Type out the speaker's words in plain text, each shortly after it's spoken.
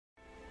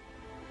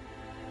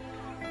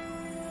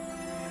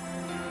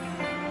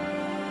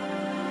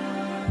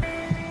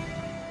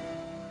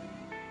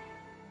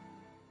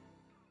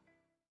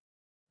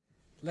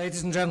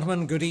Ladies and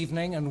gentlemen, good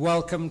evening and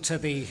welcome to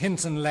the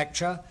Hinton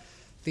Lecture,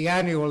 the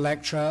annual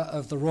lecture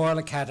of the Royal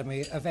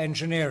Academy of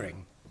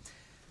Engineering.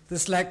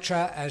 This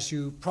lecture, as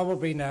you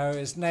probably know,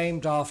 is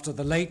named after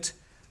the late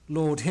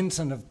Lord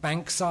Hinton of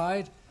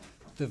Bankside,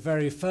 the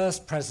very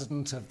first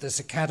president of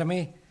this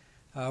academy,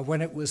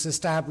 when it was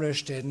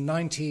established in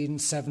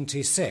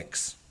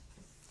 1976.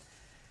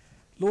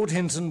 Lord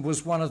Hinton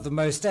was one of the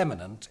most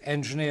eminent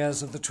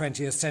engineers of the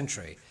 20th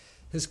century.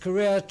 His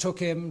career took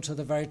him to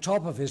the very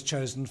top of his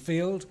chosen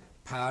field,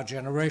 power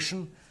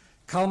generation,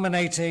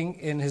 culminating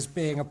in his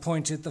being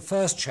appointed the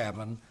first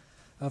chairman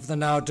of the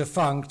now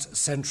defunct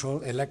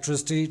Central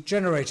Electricity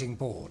Generating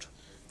Board.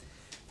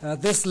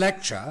 This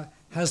lecture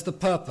has the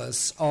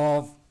purpose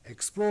of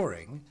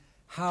exploring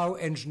how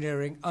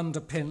engineering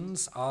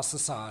underpins our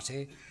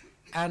society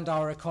and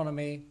our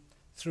economy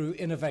through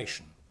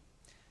innovation.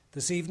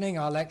 This evening,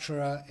 our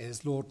lecturer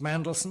is Lord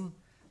Mandelson,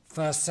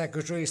 First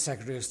Secretary,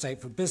 Secretary of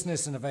State for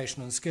Business,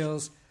 Innovation and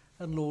Skills,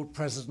 and Lord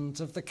President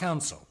of the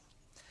Council.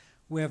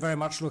 We're very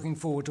much looking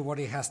forward to what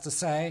he has to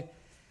say,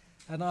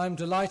 and I'm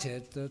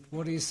delighted that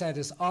what he said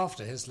is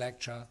after his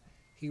lecture,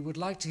 he would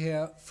like to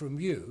hear from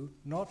you,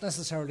 not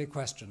necessarily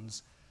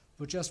questions,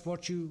 but just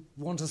what you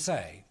want to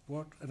say,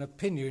 what an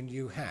opinion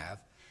you have,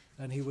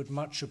 and he would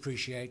much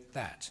appreciate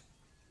that.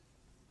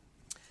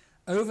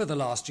 Over the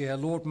last year,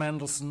 Lord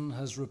Mandelson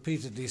has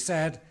repeatedly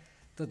said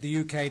that the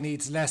UK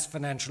needs less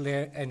financial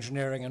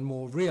engineering and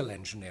more real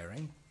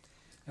engineering,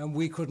 and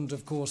we couldn't,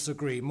 of course,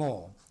 agree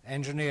more.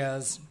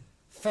 Engineers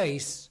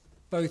face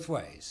both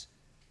ways,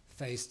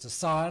 face to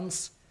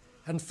science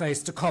and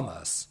face to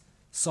commerce,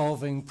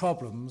 solving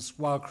problems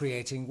while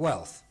creating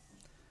wealth.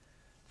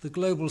 The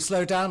global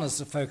slowdown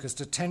has focused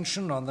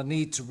attention on the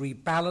need to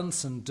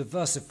rebalance and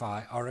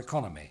diversify our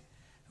economy,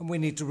 and we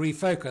need to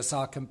refocus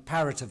our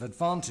comparative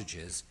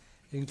advantages,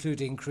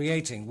 including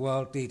creating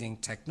world-leading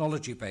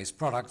technology-based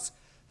products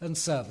and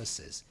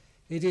services.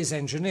 It is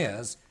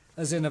engineers,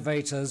 as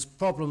innovators,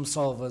 problem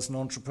solvers and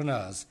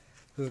entrepreneurs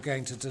who are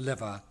going to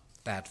deliver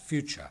that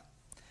future.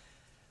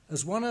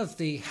 As one of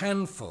the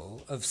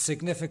handful of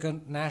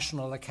significant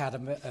national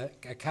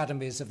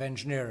academies of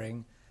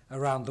engineering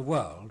around the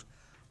world,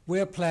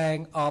 we're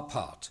playing our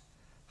part,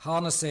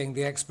 harnessing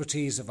the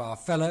expertise of our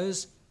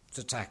fellows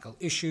to tackle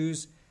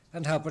issues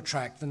and help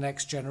attract the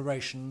next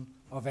generation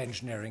of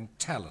engineering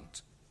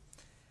talent.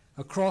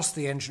 Across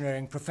the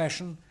engineering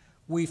profession,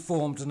 we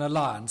formed an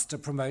alliance to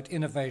promote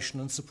innovation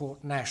and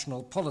support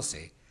national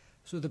policy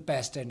through the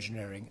best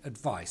engineering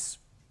advice.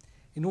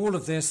 In all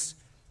of this,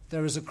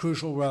 there is a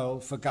crucial role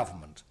for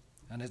government,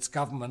 and it's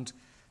government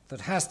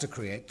that has to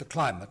create the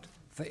climate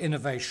for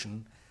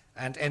innovation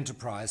and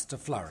enterprise to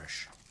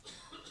flourish.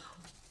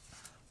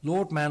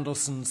 Lord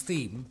Mandelson's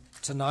theme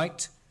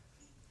tonight,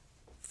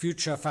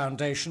 Future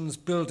Foundations,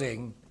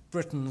 Building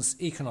Britain's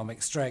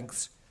Economic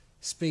Strengths,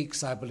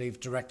 speaks, I believe,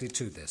 directly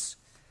to this.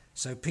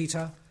 So,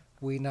 Peter,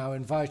 we now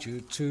invite you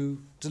to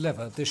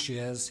deliver this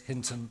year's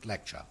Hinton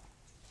Lecture.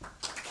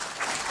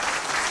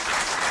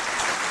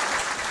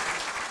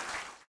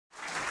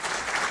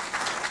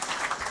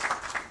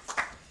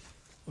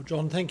 Well,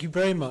 John, thank you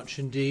very much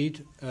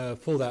indeed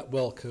for that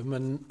welcome,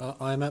 and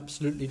I'm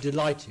absolutely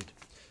delighted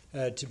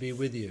to be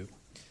with you.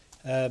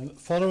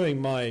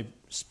 Following my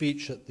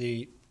speech at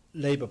the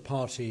Labour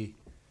Party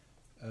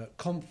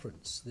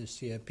conference this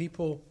year,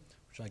 people,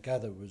 which I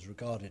gather was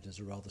regarded as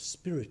a rather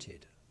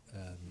spirited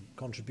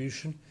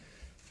contribution,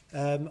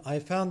 I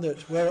found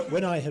that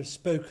when I have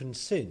spoken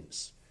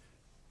since,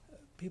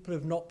 people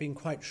have not been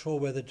quite sure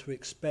whether to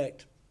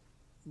expect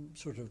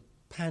sort of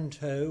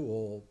panto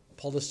or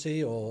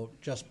policy or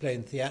just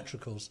plain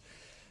theatricals.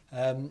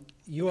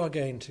 You are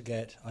going to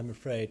get, I'm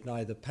afraid,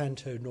 neither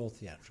panto nor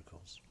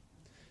theatricals.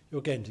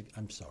 You're going to,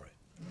 I'm sorry.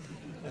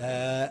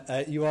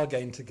 You are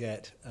going to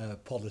get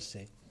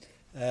policy,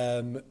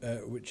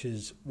 which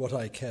is what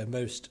I care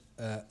most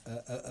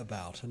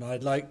about. And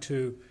I'd like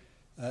to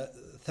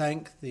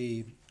thank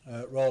the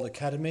Royal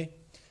Academy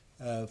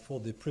for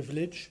the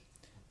privilege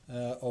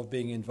of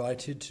being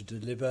invited to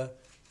deliver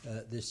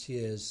this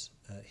year's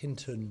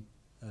Hinton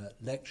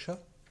Lecture.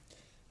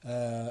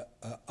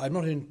 I'm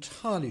not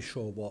entirely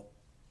sure what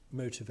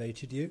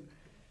motivated you,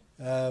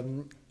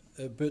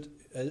 but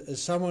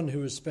as someone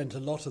who has spent a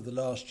lot of the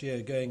last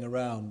year going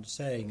around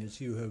saying, as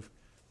you have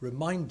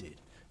reminded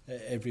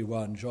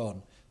everyone,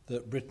 John,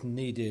 that Britain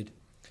needed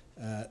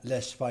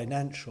less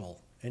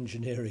financial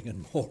engineering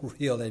and more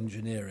real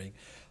engineering,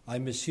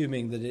 I'm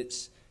assuming that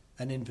it's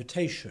an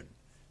invitation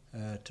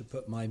to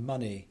put my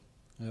money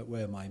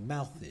where my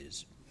mouth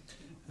is,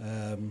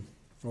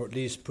 or at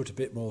least put a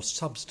bit more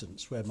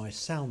substance where my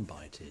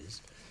soundbite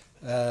is,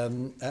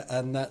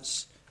 and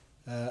that's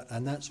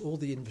all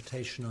the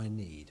invitation I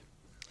need.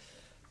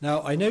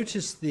 Now, I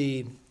noticed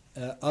the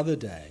other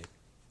day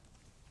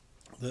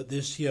that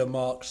this year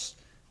marks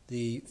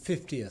the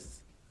 50th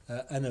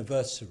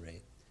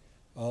anniversary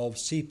of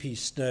C.P.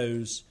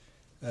 Snow's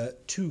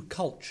Two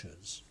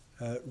Cultures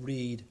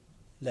Read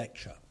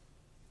Lecture.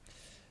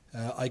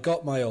 I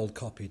got my old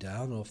copy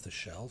down off the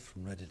shelf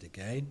and read it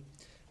again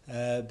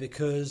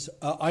because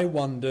I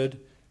wondered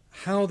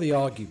how the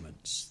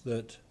arguments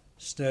that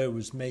Snow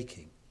was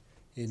making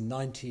in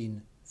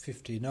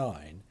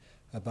 1959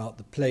 about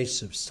the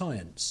place of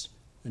science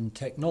and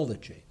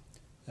technology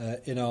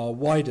in our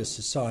wider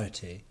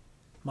society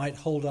might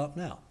hold up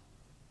now.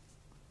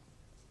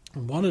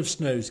 And one of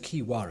Snow's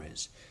key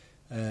worries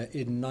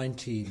in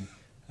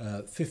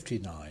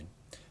 1959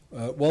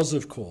 was,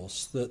 of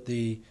course, that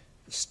the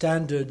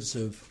standards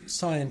of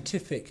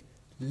scientific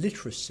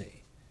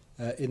literacy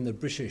in the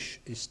British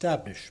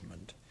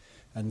establishment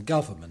and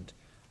government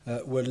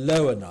were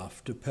low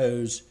enough to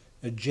pose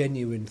a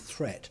genuine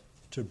threat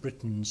to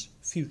Britain's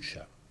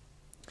future.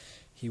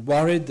 He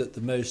worried that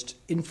the most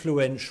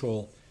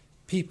influential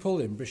people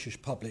in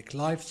British public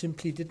life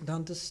simply didn't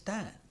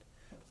understand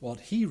what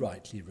he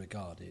rightly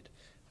regarded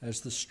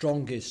as the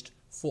strongest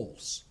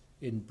force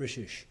in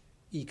British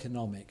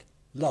economic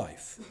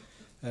life,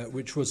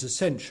 which was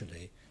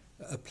essentially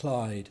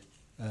applied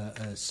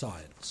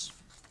science.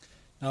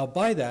 Now,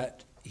 by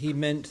that, he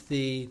meant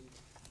the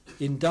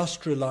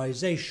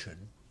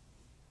industrialization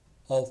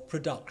of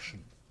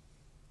production.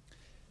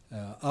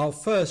 Our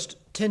first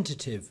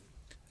tentative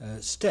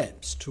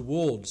steps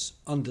towards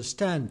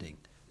understanding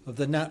of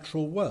the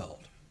natural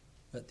world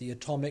at the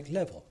atomic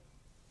level.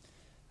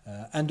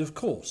 And, of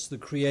course, the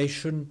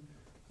creation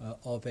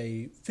of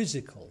a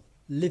physical,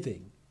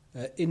 living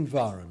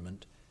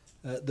environment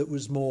that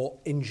was more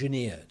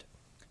engineered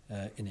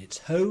in its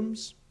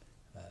homes,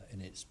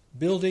 in its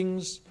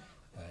buildings,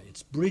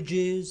 its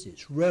bridges,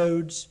 its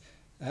roads,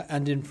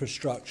 and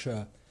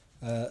infrastructure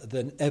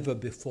than ever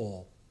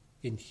before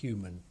in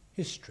human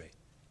history.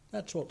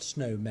 That's what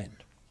Snow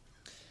meant.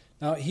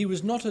 Now, he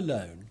was not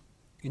alone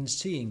in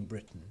seeing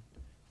Britain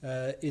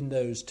in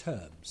those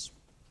terms.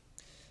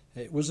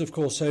 It was, of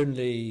course,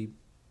 only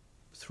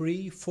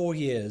 3-4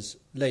 years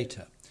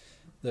later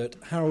that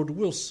Harold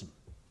Wilson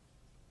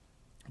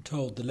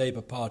told the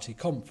Labour Party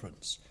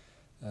conference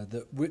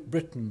that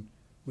Britain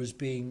was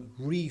being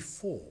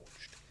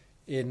reforged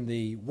in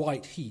the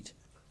white heat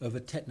of a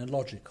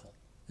technological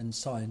and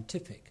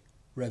scientific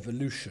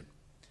revolution.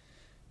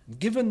 And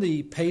given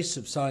the pace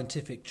of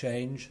scientific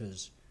change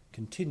has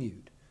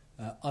continued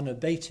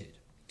unabated,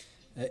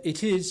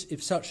 it is,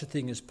 if such a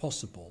thing is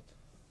possible,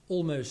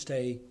 almost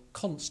a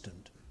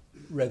constant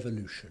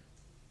revolution.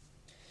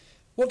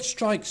 What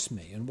strikes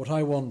me, and what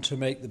I want to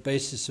make the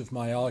basis of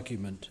my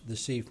argument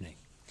this evening,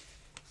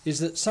 is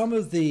that some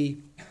of the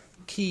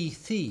key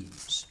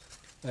themes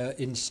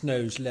in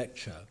Snow's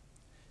lecture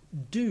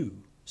do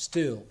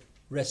still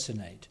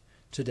resonate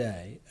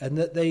today, and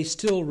that they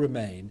still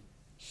remain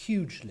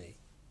hugely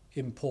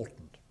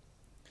important.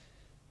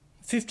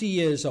 50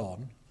 years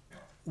on,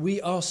 we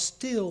are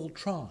still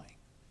trying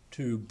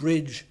to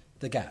bridge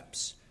the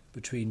gaps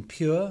between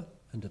pure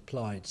and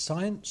applied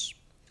science,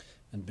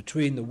 and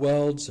between the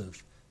worlds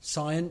of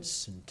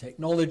science and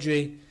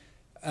technology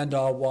and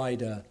our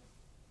wider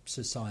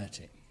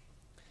society,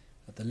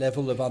 at the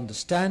level of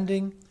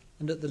understanding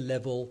and at the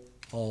level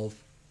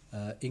of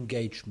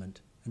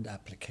engagement and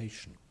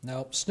application.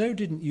 Now, Snow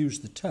didn't use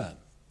the term,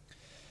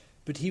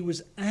 but he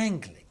was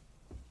angling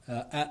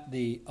at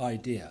the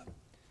idea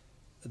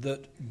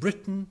that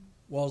Britain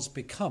was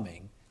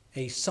becoming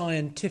a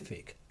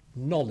scientific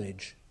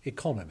knowledge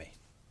economy.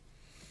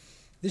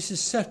 This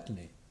is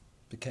certainly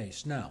the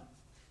case now.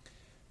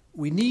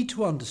 We need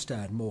to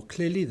understand more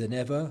clearly than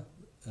ever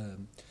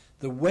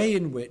the way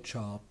in which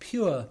our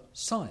pure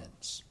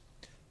science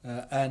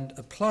and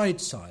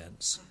applied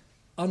science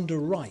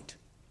underwrite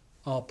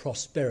our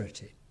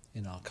prosperity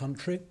in our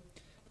country,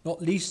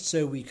 not least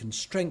so we can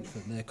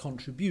strengthen their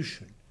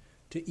contribution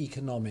to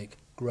economic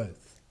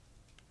growth.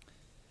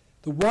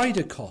 The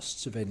wider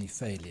costs of any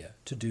failure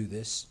to do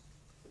this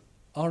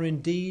are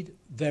indeed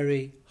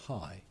very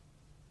high,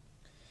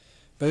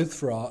 both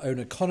for our own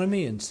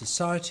economy and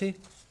society,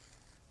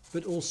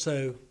 but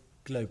also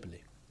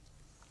globally.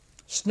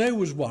 Snow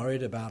was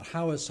worried about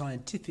how a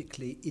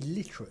scientifically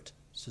illiterate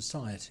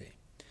society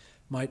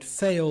might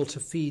fail to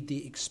feed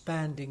the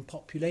expanding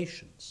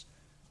populations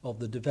of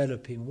the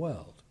developing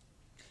world.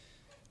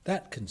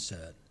 That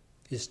concern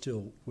is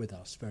still with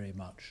us very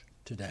much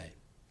today.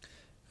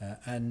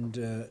 And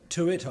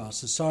to it, our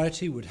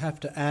society would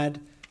have to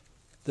add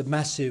the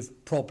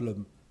massive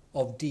problem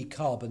of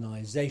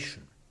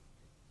decarbonisation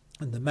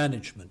and the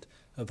management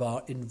of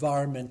our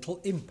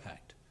environmental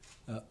impact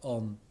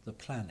on the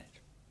planet.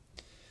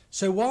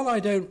 So while I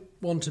don't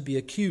want to be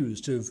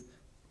accused of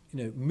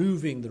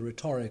moving the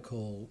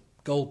rhetorical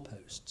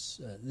goalposts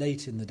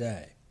late in the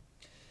day,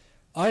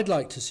 I'd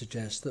like to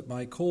suggest that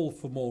my call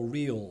for more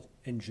real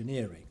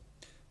engineering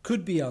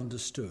could be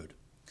understood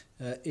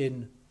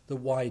in the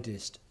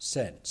widest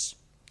sense.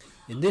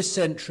 In this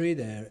century,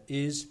 there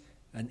is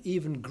an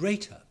even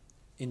greater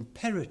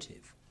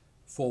imperative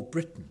for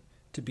Britain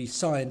to be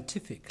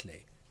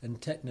scientifically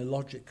and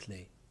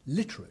technologically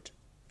literate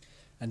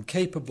and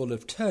capable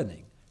of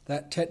turning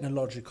that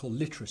technological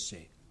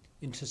literacy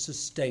into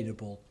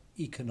sustainable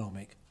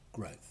economic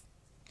growth.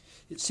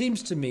 It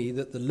seems to me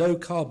that the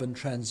low-carbon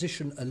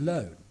transition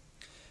alone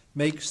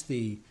makes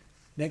the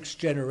next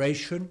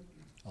generation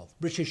of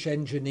British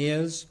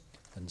engineers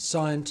and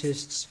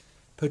scientists,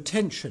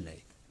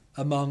 potentially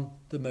among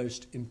the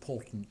most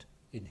important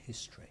in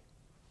history.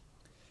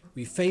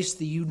 We face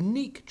the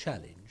unique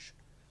challenge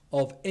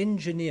of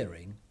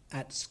engineering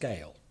at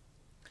scale.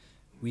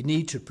 We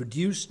need to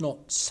produce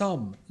not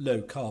some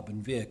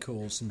low-carbon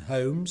vehicles and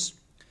homes,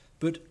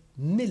 but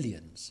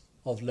millions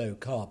of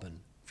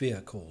low-carbon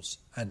vehicles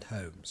and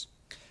homes,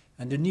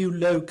 and a new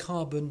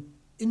low-carbon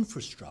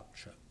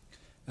infrastructure,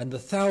 and the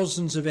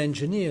thousands of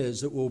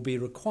engineers that will be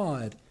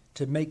required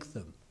to make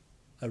them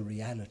a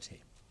reality.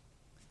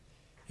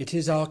 It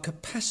is our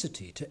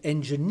capacity to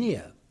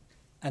engineer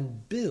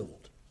and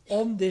build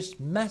on this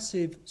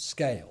massive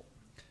scale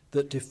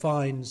that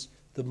defines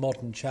the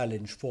modern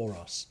challenge for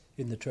us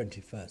in the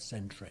 21st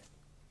century.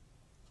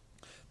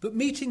 But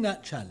meeting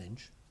that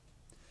challenge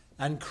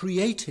and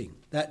creating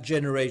that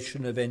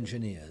generation of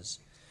engineers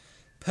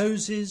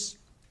poses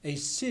a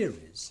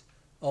series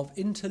of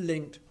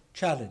interlinked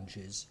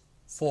challenges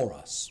for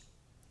us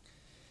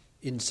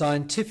in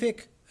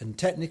scientific and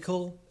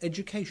technical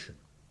education,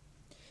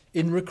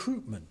 in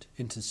recruitment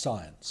into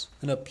science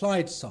and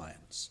applied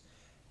science,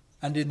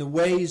 and in the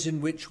ways in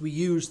which we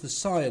use the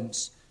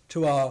science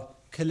to our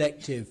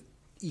collective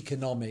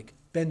economic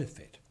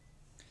benefit.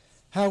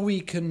 How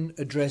we can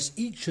address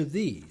each of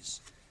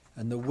these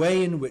and the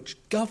way in which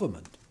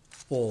government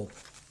or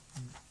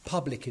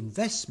public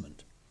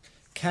investment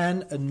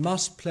can and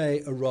must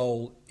play a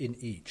role in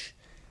each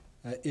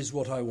is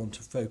what I want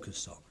to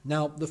focus on.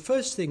 Now, the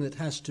first thing that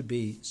has to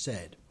be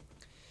said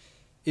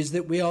is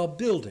that we are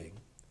building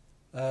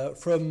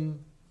from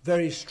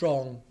very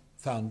strong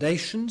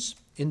foundations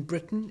in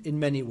Britain in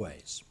many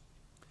ways.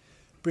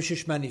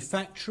 British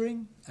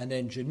manufacturing and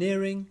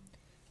engineering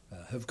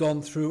have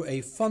gone through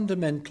a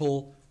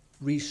fundamental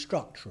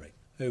restructuring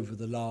over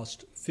the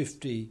last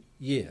 50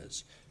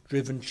 years,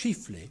 driven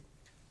chiefly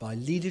by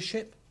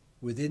leadership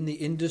within the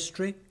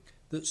industry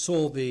that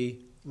saw the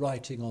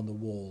writing on the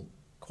wall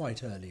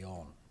quite early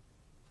on.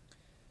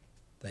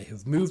 They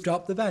have moved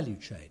up the value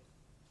chain,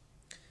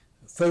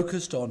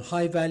 focused on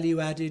high value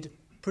added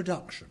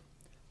production,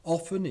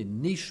 often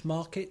in niche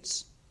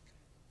markets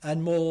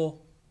and more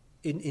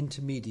in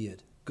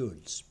intermediate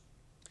goods.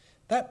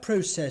 That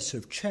process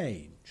of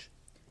change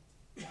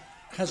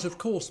has, of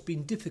course,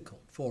 been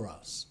difficult for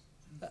us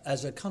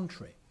as a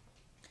country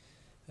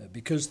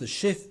because the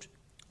shift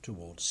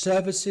towards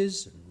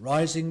services and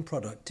rising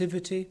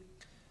productivity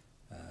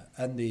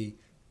and the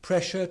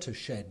pressure to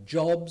shed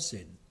jobs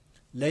in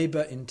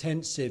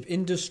labour-intensive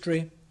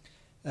industry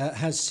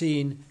has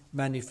seen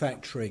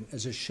manufacturing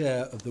as a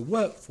share of the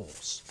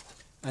workforce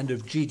and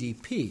of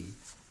GDP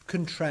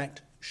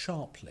contract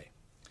sharply.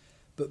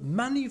 But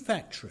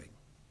manufacturing,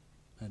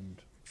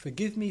 and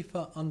forgive me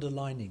for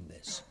underlining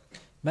this,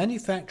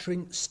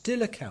 manufacturing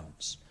still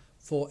accounts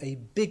for a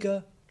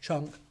bigger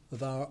chunk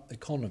of our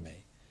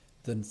economy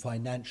than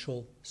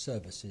financial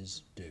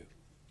services do.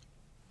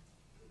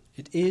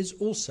 It is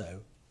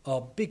also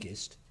our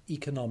biggest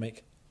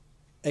economic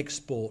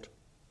export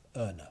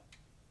earner.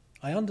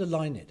 I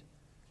underline it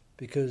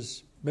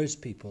because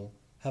most people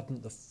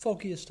haven't the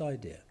foggiest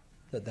idea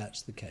that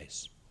that's the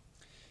case.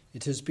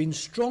 It has been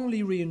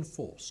strongly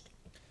reinforced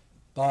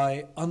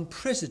by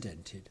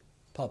unprecedented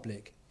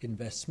public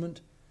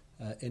investment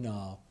in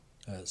our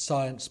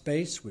science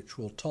base, which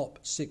will top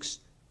 £6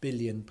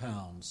 billion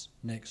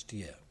next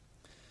year.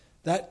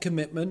 That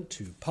commitment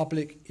to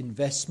public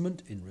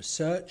investment in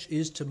research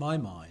is, to my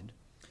mind,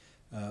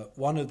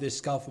 one of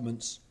this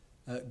government's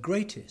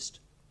greatest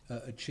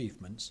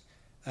achievements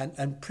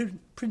and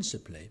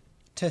principally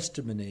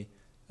testimony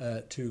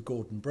to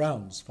Gordon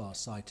Brown's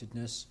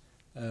farsightedness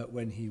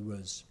when he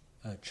was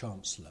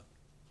Chancellor.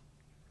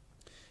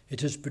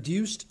 It has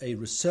produced a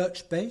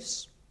research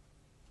base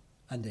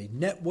and a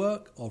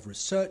network of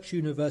research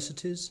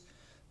universities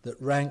that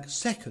rank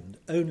second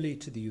only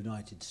to the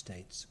United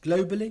States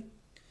globally,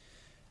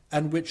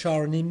 and which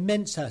are an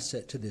immense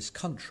asset to this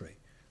country,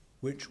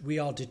 which we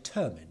are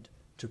determined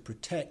to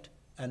protect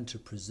and to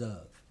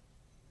preserve.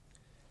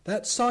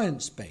 That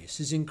science base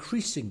is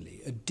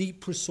increasingly a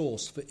deep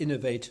resource for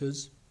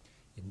innovators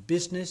in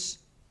business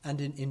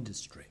and in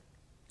industry.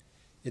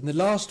 In the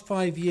last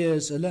 5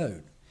 years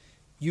alone,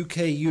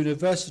 UK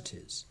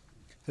universities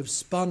have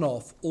spun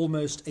off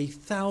almost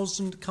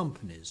 1,000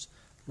 companies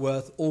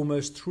worth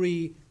almost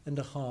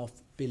 £3.5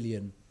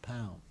 billion.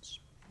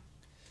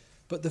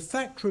 But the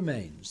fact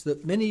remains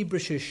that many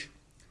British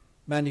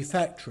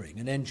manufacturing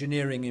and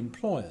engineering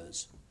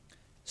employers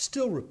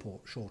still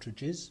report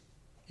shortages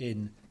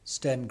in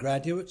STEM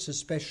graduates,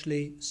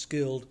 especially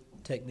skilled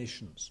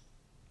technicians,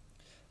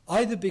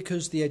 either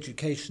because the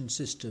education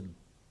system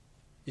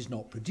is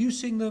not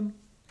producing them,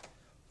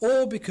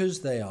 or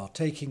because they are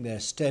taking their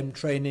STEM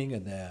training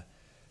and their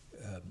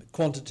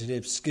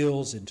quantitative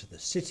skills into the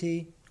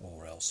city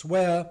or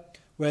elsewhere,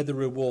 where the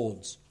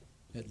rewards,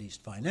 at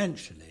least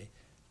financially,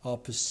 are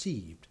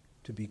perceived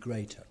to be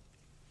greater.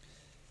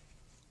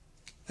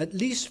 At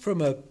least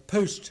from a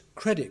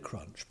post-credit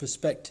crunch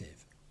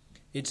perspective,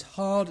 it's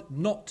hard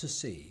not to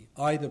see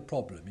either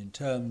problem in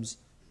terms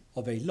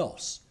of a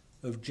loss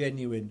of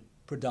genuine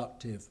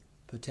productive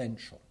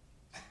potential.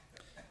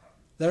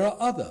 There are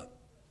other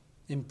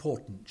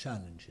important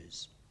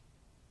challenges.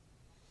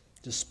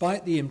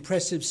 Despite the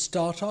impressive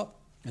start-up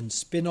and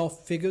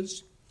spin-off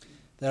figures,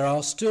 there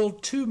are still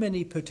too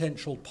many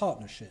potential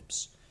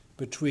partnerships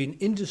between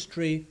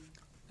industry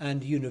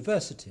and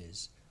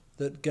universities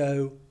that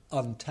go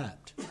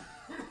untapped.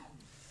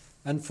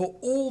 And for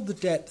all the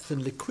depth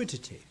and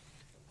liquidity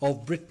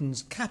of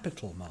Britain's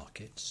capital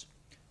markets,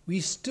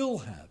 we still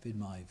have, in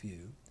my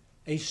view,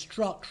 a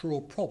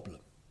structural problem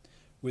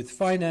with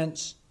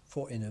finance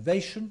for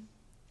innovation,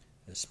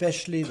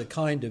 especially the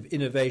kind of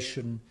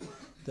innovation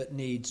that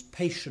needs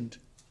patient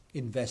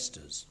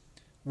investors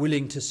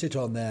willing to sit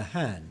on their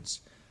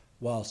hands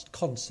whilst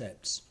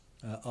concepts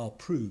are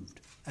proved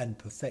and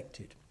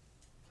perfected.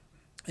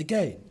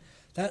 Again,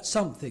 that's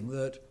something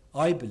that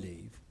I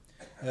believe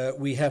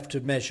we have to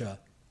measure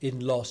in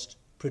lost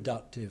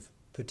productive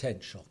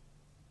potential.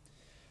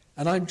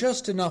 And I'm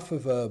just enough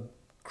of a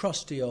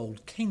crusty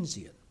old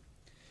Keynesian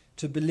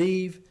to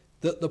believe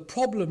that the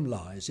problem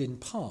lies in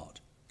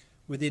part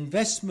with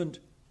investment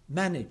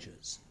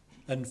managers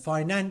and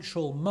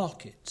financial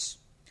markets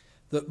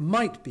that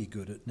might be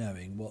good at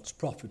knowing what's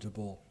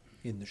profitable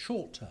in the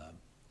short term,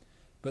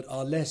 but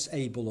are less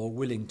able or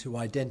willing to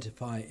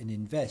identify and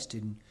invest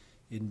in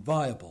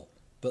viable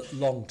but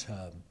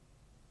long-term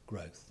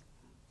growth.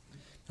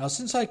 Now,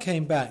 since I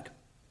came back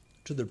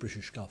to the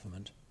British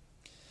government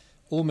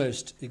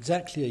almost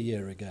exactly a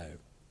year ago,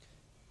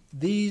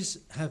 these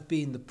have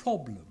been the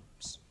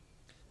problems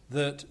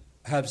that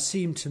have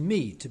seemed to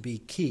me to be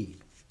key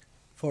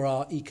for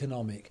our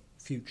economic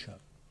future.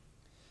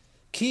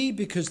 Key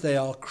because they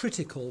are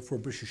critical for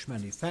British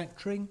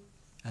manufacturing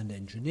and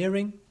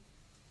engineering,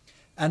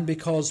 and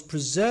because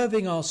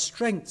preserving our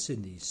strengths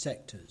in these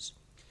sectors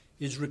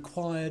is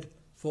required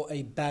for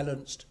a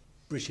balanced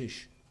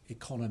British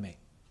economy.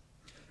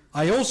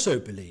 I also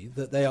believe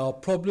that they are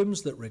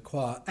problems that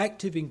require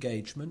active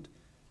engagement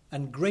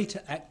and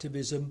greater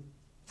activism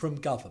from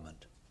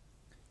government.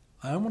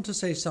 I want to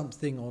say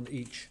something on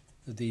each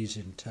of these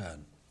in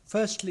turn.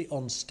 Firstly,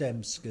 on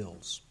STEM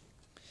skills.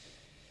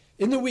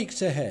 In the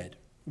weeks ahead,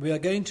 we are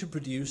going to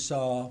produce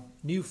our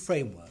new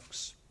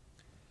frameworks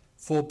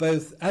for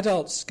both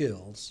adult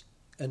skills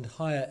and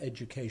higher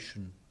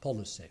education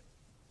policy.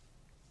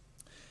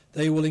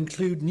 They will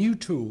include new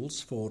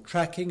tools for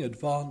tracking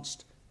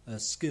advanced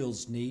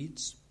skills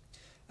needs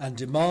and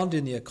demand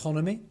in the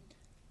economy,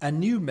 and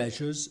new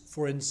measures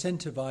for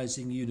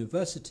incentivising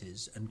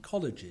universities and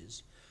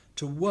colleges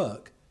to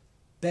work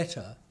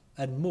better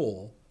and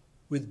more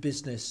with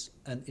business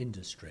and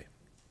industry.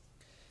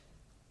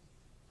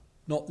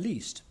 Not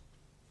least,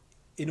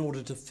 in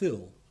order to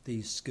fill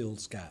these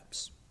skills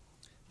gaps.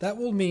 That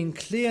will mean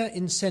clear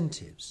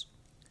incentives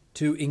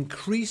to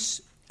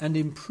increase and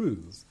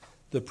improve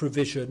the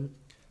provision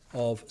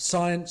of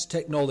science,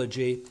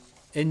 technology,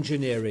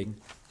 engineering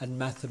and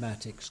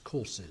mathematics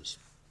courses.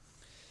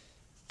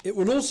 It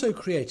will also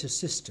create a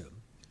system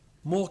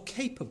more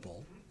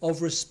capable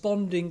of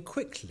responding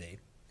quickly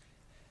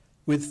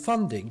with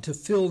funding to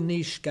fill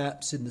niche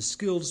gaps in the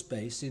skills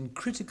base in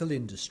critical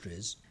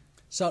industries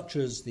such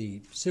as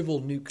the civil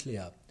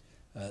nuclear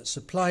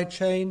supply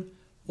chain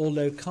or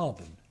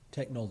low-carbon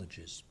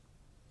technologies.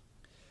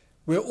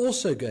 We're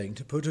also going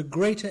to put a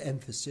greater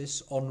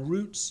emphasis on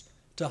routes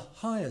to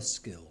higher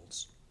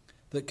skills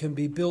that can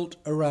be built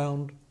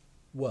around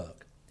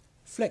work,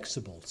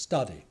 flexible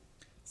study,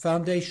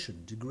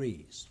 foundation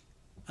degrees,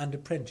 and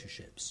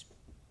apprenticeships.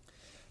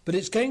 But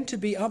it's going to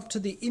be up to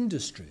the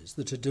industries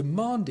that are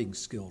demanding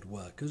skilled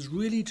workers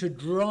really to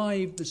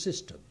drive the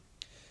system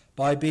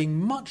by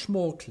being much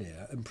more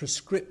clear and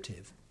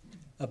prescriptive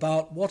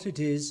about what it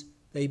is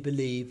they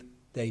believe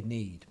they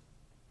need.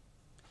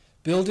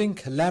 Building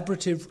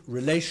collaborative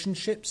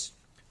relationships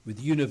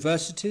with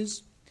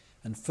universities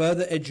and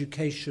further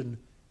education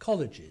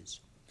colleges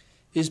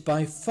is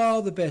by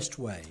far the best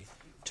way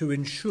to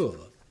ensure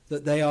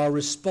that they are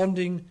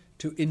responding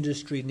to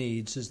industry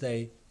needs as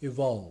they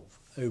evolve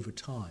over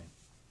time.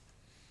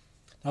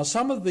 Now,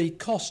 some of the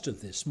cost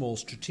of this more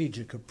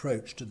strategic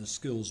approach to the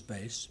skills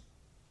base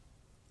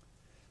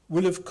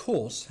will, of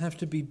course, have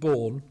to be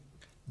borne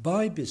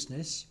by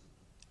business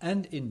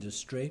and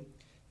industry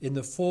in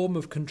the form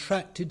of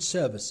contracted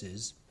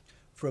services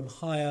from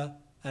higher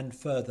and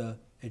further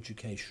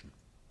education.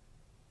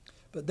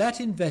 But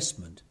that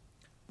investment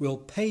will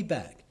pay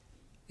back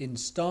in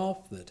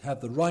staff that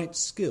have the right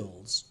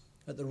skills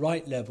at the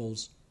right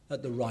levels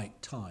at the right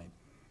time.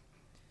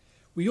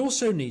 We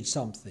also need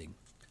something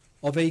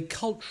of a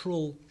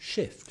cultural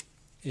shift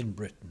in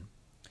Britain,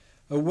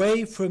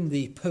 away from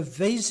the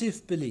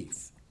pervasive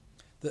belief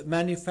that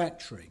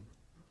manufacturing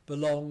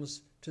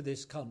belongs to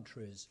this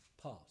country's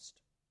past.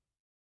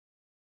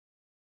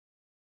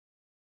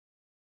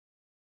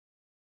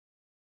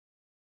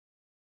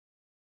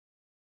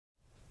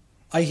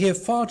 I hear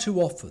far too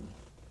often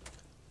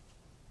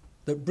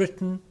that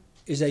Britain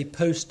is a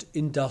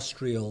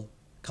post-industrial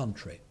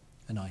country,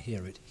 and I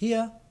hear it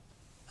here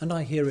and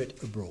I hear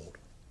it abroad.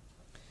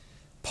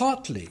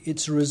 Partly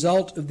it's a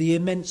result of the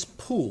immense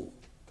pull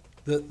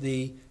that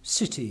the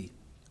city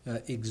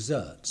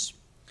exerts,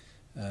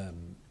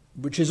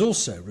 which is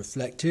also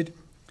reflected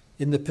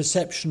in the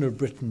perception of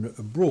Britain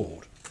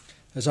abroad,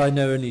 as I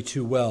know only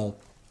too well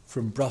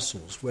from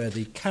Brussels, where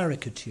the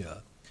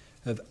caricature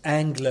of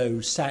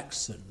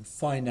Anglo-Saxon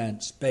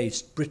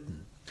finance-based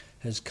Britain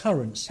has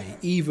currency,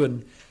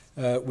 even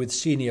with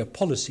senior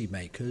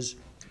policymakers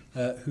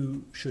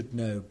who should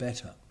know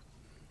better.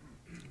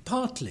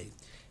 Partly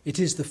it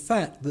is the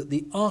fact that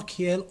the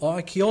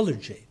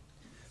archaeology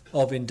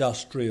of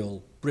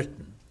industrial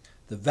Britain,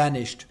 the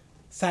vanished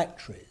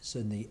factories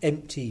and the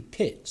empty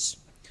pits,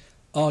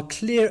 are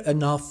clear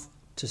enough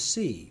to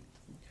see,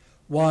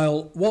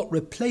 while what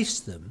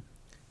replaced them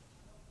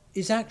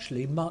is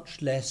actually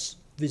much less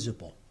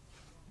visible.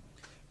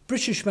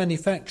 British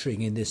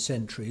manufacturing in this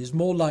century is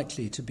more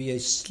likely to be a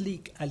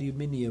sleek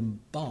aluminium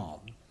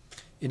barn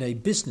in a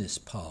business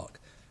park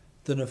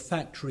than a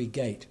factory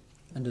gate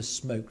and a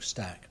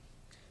smokestack,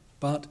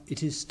 but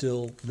it is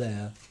still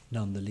there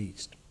none the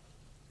least.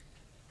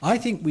 I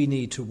think we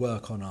need to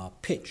work on our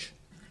pitch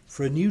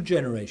for a new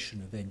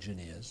generation of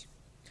engineers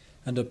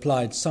and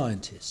applied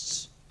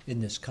scientists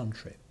in this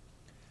country.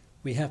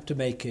 We have to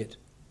make it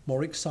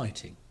more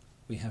exciting.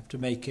 We have to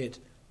make it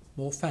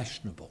more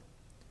fashionable.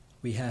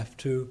 We have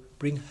to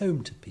bring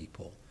home to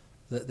people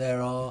that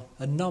there are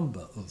a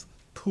number of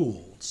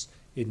pools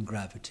in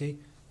gravity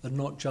and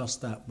not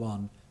just that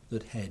one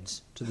that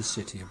heads to the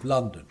City of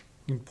London,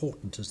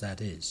 important as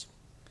that is.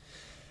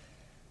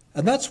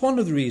 And that's one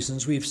of the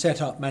reasons we've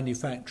set up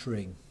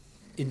Manufacturing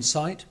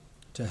Insight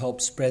to help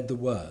spread the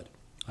word.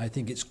 I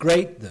think it's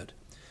great that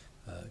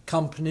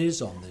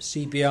companies on the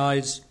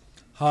CBI's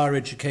Higher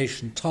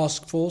Education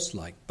Task Force,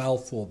 like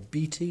Balfour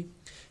Beatty,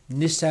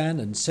 Nissan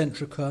and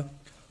Centrica,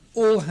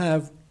 all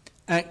have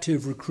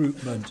active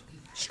recruitment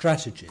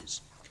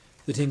strategies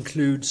that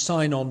include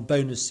sign-on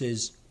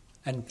bonuses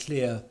and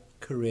clear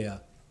career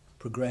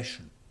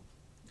progression.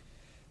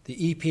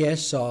 The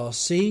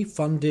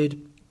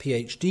EPSRC-funded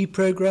PhD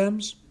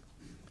programs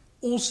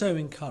also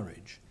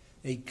encourage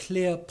a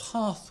clear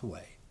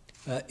pathway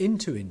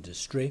into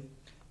industry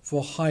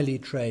for highly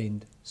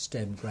trained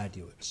STEM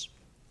graduates.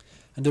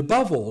 And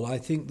above all, I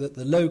think that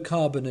the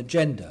low-carbon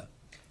agenda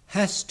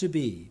has to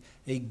be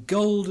a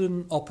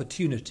golden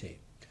opportunity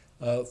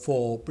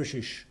for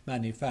British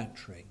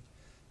manufacturing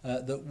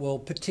that will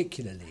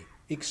particularly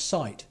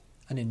excite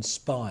and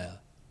inspire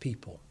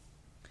people,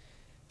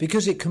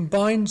 because it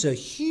combines a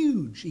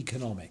huge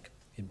economic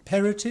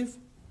imperative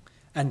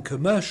and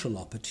commercial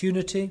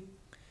opportunity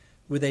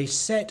with a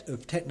set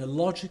of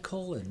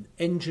technological and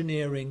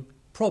engineering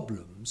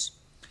problems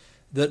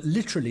that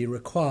literally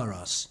require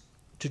us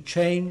to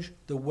change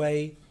the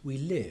way we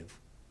live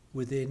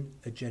within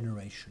a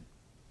generation.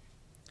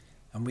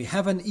 And we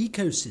have an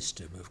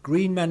ecosystem of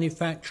green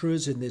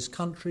manufacturers in this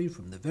country,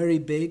 from the very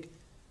big,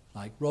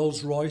 like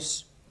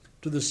Rolls-Royce,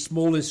 to the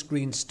smallest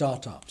green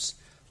startups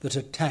that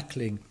are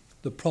tackling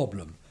the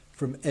problem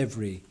from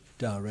every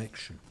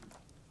direction.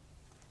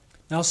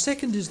 Now,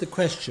 second is the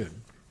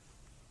question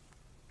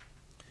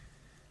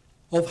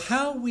of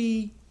how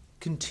we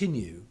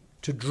continue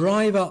to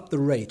drive up the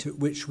rate at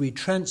which we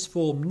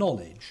transform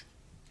knowledge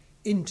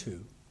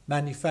into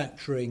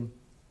manufacturing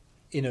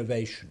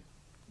innovation.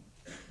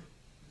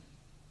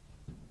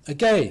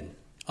 Again,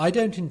 I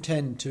don't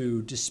intend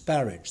to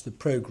disparage the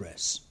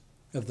progress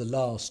of the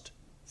last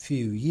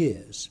few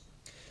years,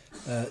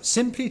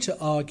 simply to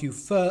argue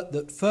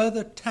that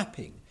further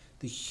tapping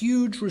the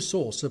huge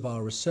resource of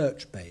our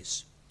research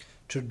base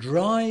to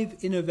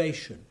drive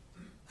innovation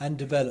and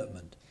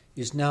development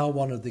is now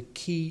one of the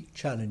key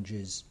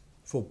challenges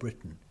for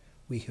Britain.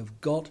 We have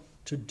got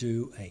to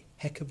do a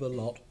heck of a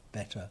lot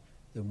better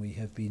than we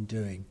have been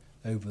doing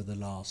over the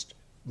last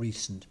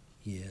recent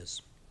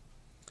years.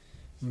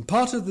 And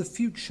part of the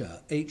future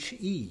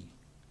HE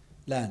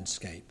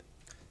landscape,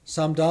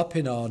 summed up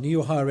in our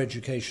new higher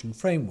education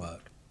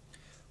framework,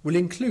 will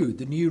include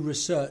the new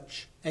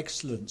Research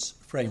Excellence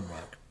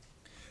Framework,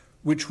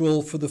 which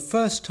will for the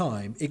first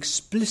time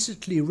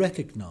explicitly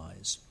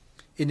recognise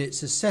in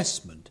its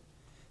assessment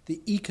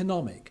the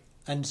economic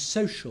and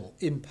social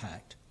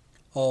impact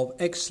of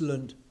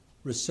excellent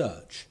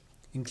research,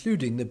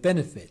 including the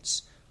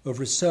benefits of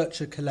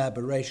researcher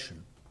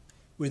collaboration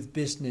with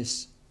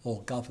business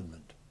or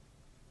government.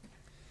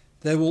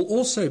 There will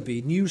also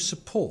be new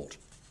support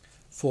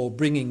for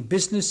bringing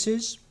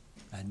businesses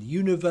and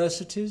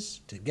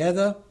universities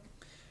together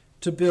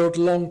to build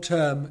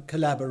long-term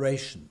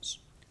collaborations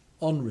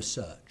on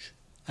research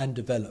and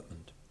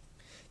development.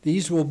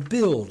 These will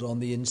build on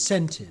the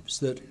incentives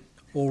that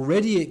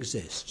already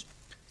exist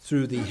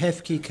through the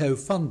HEFCE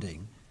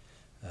co-funding,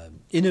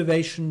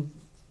 innovation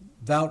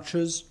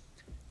vouchers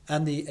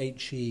and the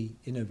HE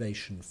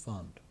Innovation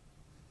Fund.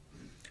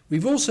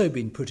 We've also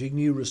been putting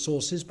new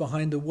resources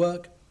behind the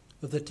work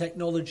of the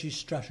Technology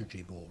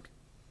Strategy Board,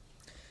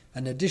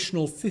 an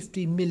additional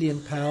 £50 million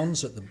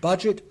at the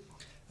budget,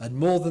 and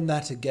more than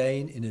that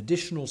again in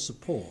additional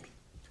support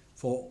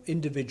for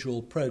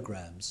individual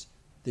programmes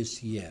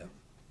this year.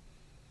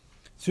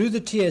 Through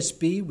the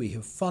TSB, we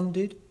have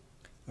funded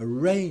a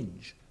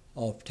range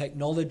of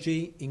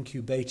technology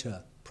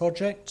incubator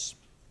projects,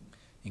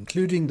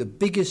 including the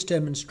biggest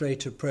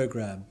demonstrator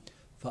program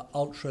for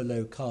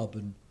ultra-low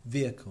carbon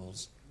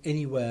vehicles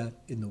anywhere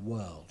in the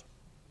world.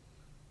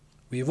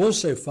 We have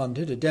also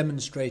funded a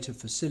demonstrator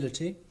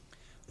facility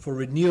for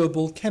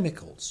renewable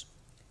chemicals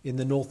in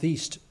the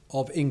northeast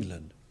of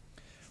England,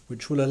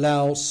 which will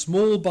allow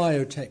small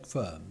biotech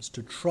firms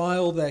to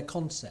trial their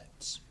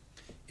concepts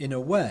in a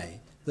way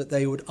that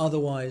they would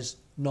otherwise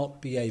not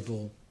be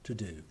able to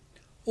do.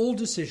 All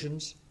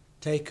decisions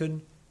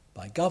taken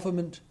by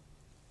government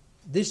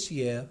this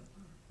year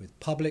with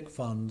public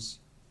funds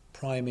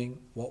priming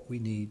what we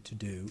need to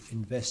do,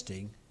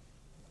 investing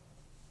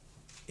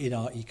in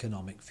our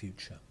economic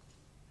future.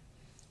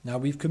 Now,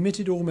 we've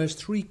committed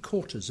almost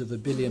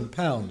 £750 million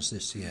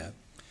this year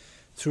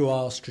through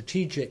our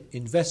Strategic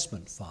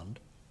Investment Fund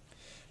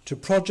to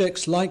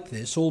projects like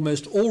this,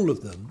 almost all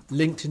of them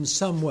linked in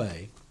some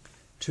way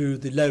to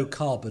the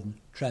low-carbon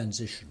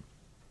transition.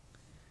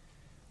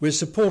 We're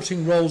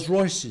supporting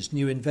Rolls-Royce's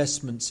new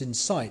investments in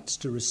sites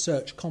to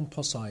research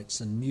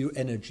composites and new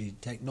energy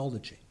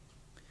technology.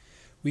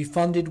 We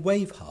funded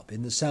WaveHub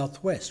in the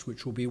southwest,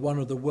 which will be one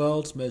of the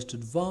world's most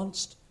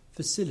advanced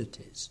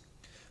facilities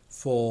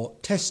for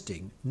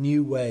testing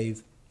new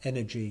wave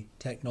energy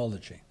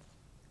technology.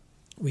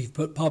 We've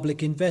put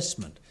public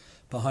investment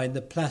behind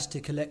the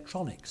plastic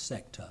electronics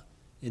sector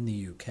in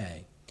the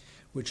UK,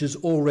 which is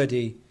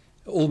already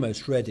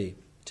almost ready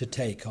to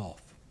take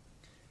off.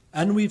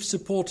 And we've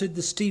supported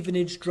the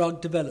Stevenage Drug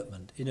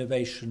Development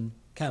Innovation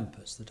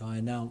Campus that I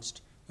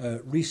announced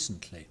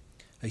recently,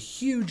 a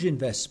huge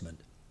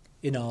investment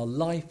in our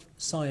life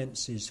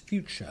sciences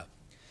future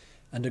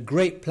and a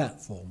great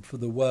platform for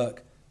the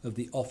work of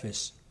the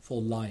Office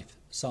for Life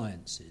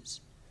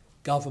Sciences,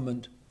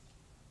 Government,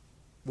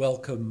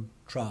 Wellcome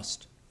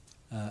Trust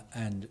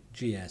and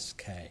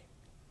GSK.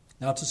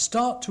 Now, to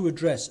start to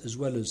address, as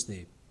well as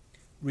the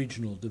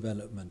Regional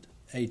Development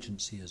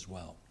Agency as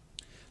well.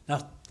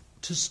 Now,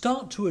 to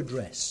start to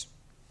address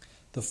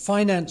the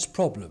finance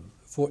problem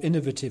for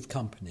innovative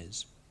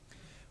companies,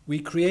 we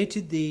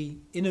created the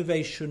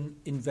Innovation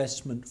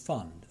Investment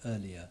Fund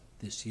earlier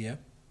this year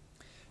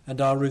and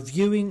are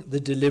reviewing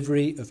the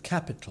delivery of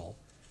capital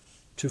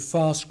to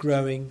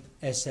fast-growing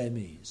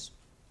SMEs.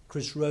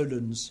 Chris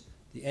Rowlands,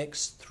 the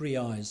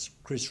ex-3I's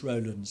Chris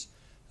Rowlands,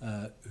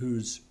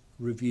 whose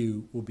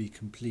review will be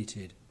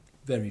completed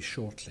very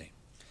shortly.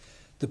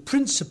 The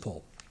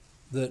principle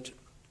that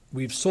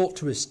we've sought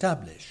to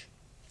establish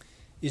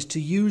is to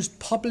use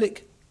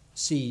public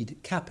seed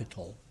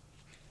capital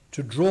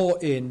to draw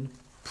in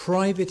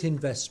private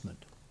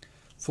investment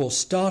for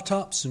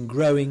startups and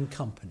growing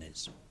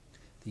companies.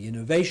 The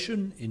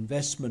Innovation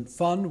Investment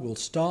Fund will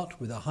start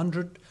with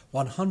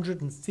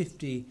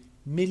 £150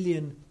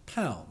 million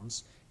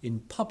in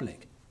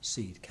public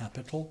seed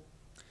capital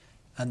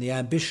and the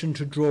ambition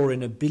to draw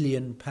in £1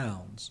 billion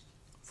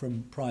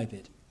from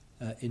private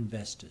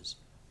investors.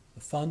 A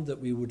fund that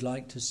we would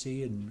like to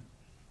see and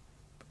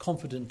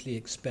confidently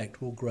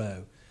expect will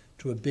grow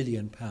to £1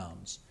 billion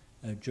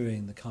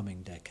during the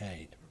coming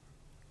decade.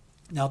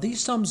 Now,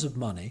 these sums of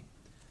money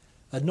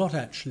are not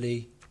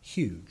actually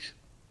huge,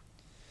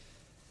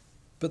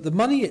 but the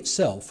money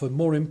itself, and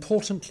more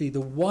importantly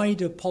the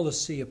wider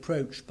policy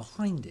approach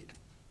behind it,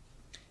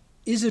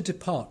 is a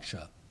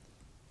departure.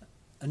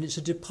 And it's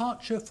a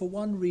departure for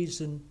one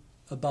reason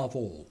above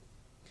all,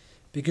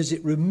 because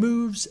it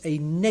removes a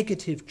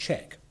negative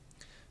check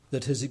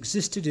that has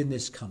existed in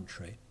this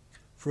country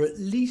for at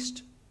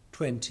least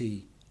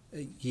 20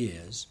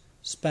 years,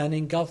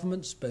 spanning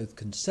governments, both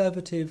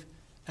Conservative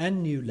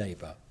and New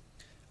Labour,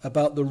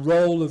 about the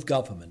role of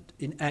government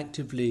in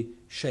actively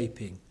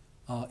shaping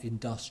our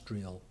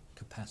industrial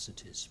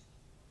capacities.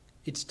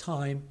 It's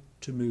time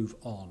to move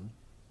on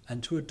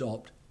and to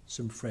adopt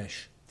some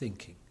fresh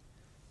thinking.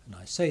 And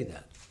I say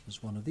that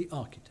as one of the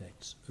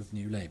architects of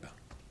New Labour.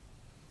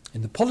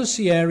 In the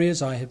policy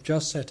areas I have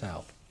just set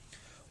out,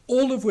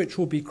 all of which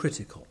will be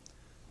critical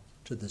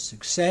to the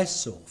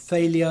success or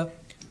failure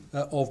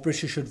of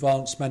British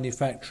advanced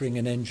manufacturing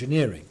and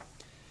engineering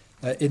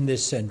in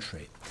this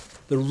century,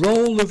 the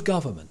role of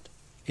government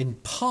in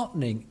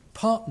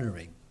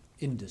partnering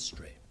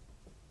industry,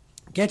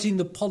 getting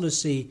the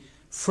policy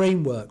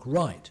framework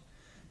right,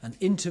 and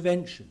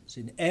interventions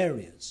in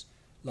areas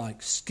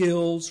like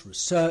skills,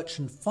 research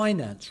and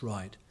finance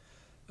right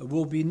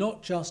will be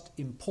not just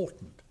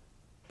important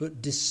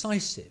but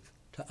decisive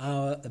to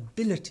our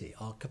ability,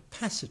 our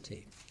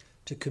capacity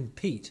to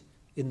compete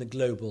in the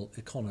global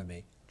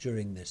economy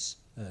during this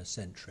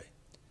century.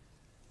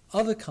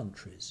 Other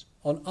countries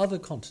on other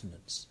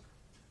continents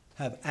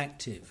have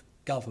active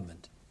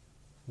government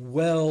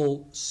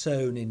well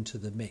sewn into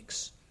the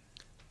mix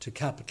to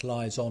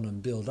capitalise on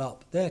and build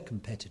up their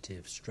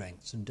competitive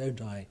strengths, and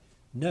don't I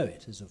know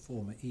it as a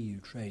former EU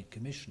Trade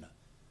Commissioner?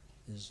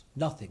 There's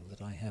nothing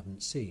that I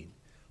haven't seen.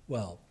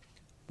 Well,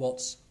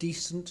 what's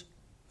decent,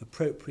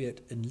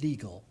 appropriate and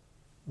legal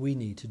we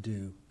need to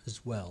do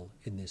as well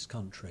in this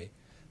country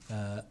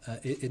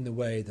in the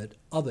way that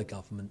other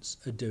governments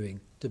are doing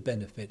to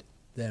benefit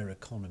their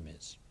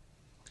economies.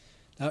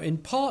 Now, in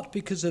part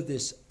because of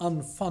this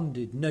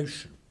unfunded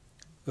notion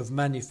of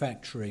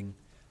manufacturing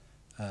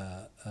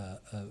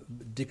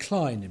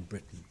decline in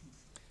Britain,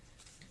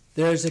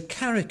 there is a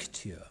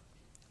caricature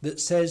that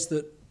says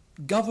that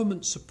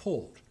government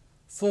support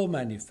for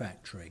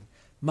manufacturing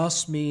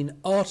must mean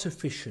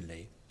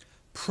artificially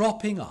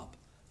propping up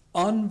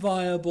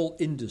unviable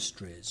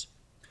industries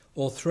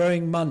or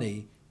throwing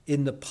money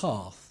in the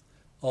path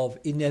of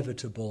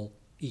inevitable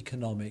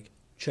economic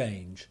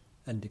change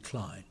and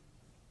decline.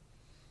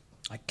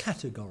 I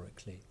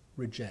categorically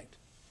reject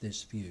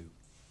this view.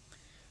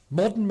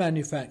 Modern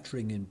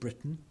manufacturing in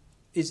Britain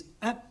is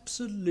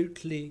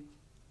absolutely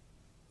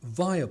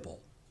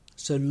viable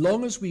so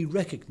long as we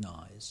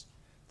recognise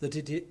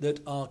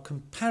that our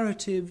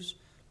comparatives,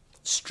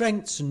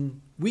 strengths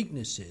and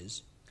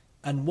weaknesses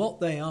and what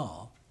they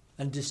are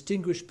and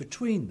distinguish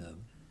between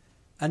them,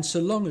 and so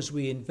long as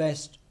we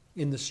invest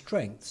in the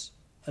strengths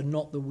and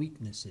not the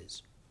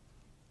weaknesses.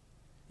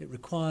 It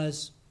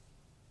requires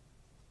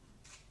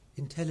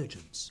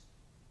intelligence.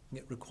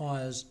 It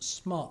requires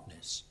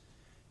smartness.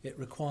 It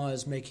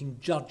requires making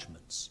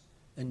judgments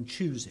and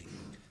choosing.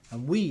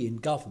 And we in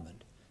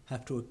government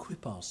have to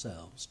equip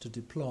ourselves to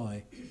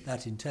deploy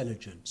that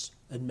intelligence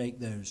and make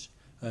those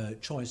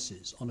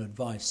choices on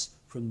advice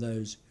from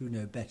those who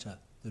know better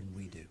than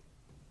we do.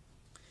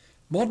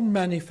 Modern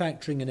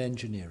manufacturing and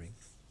engineering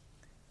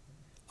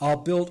are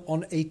built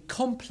on a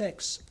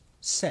complex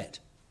set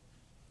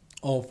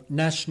of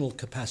national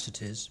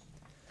capacities,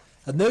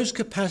 and those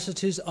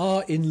capacities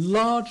are in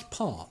large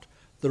part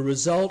the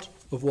result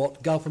of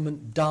what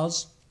government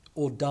does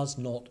or does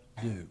not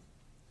do.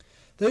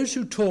 Those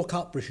who talk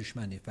up British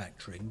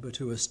manufacturing but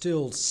who are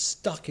still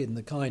stuck in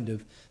the kind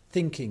of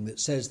thinking that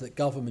says that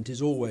government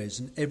is always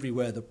and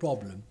everywhere the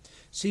problem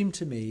seem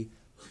to me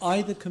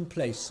either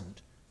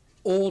complacent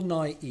or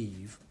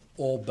naive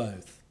or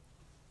both.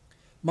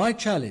 My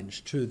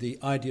challenge to the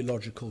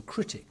ideological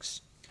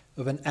critics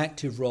of an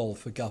active role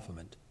for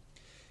government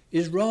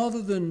is,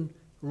 rather than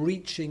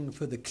reaching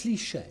for the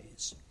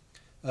cliches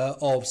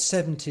of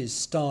 70s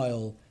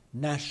style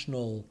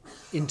national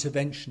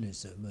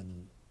interventionism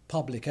and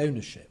public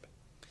ownership,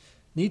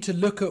 need to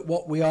look at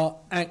what we are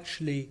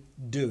actually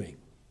doing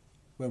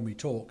when we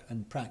talk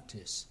and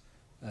practice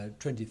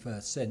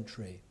 21st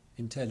century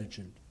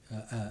intelligent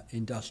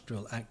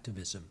industrial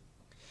activism.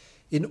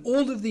 In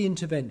all of the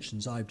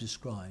interventions I've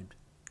described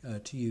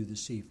to you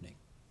this evening,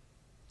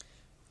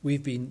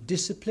 we've been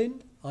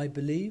disciplined, I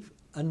believe,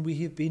 and we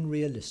have been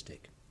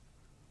realistic.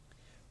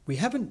 We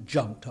haven't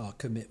junked our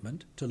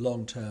commitment to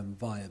long-term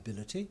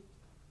viability.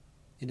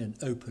 In an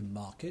open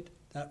market,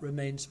 that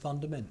remains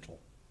fundamental.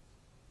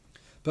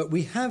 But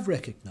we have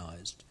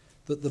recognised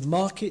that the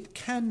market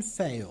can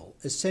fail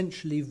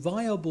essentially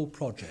viable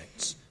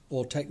projects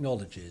or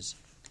technologies,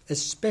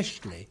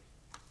 especially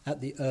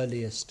at the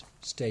earliest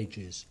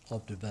stages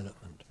of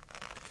development.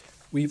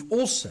 We've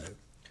also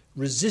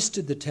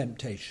resisted the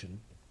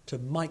temptation to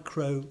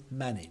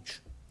micromanage.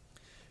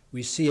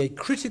 We see a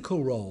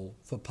critical role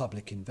for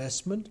public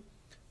investment,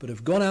 but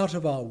have gone out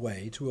of our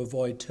way to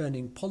avoid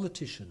turning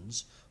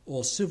politicians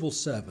or civil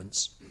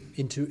servants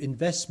into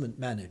investment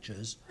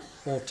managers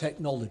or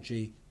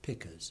technology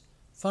pickers.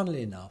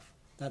 Funnily enough,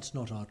 that's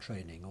not our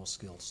training or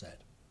skill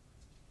set,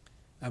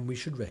 and we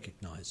should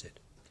recognise it.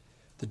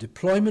 The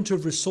deployment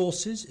of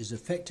resources is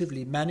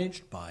effectively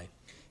managed by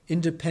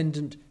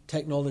independent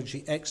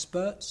technology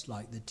experts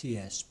like the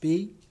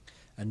TSB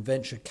and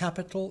venture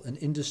capital and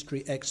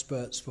industry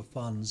experts for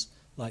funds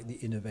like the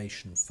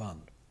Innovation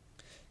Fund.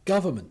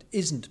 Government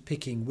isn't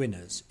picking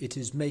winners, it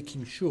is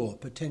making sure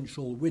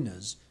potential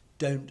winners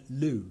don't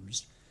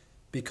lose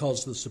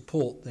because the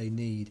support they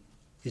need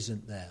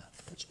isn't there.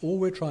 That's all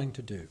we're trying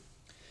to do.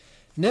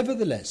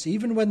 Nevertheless,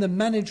 even when the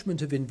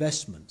management of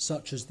investments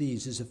such as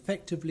these is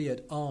effectively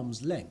at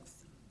arm's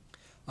length,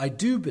 I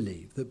do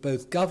believe that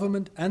both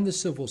government and the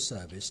civil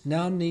service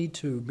now need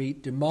to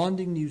meet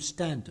demanding new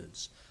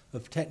standards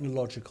of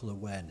technological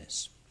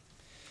awareness.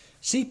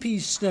 C.P.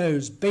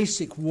 Snow's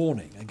basic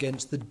warning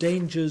against the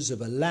dangers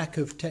of a lack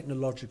of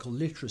technological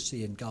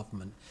literacy in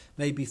government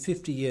may be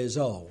 50 years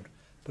old,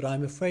 but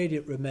I'm afraid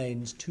it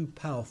remains too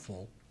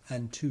powerful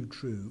and too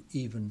true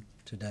even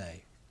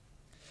today.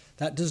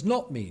 That does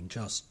not mean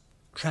just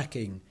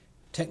tracking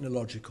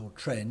technological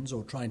trends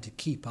or trying to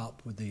keep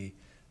up with the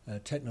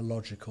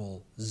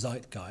technological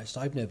zeitgeist.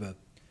 I've never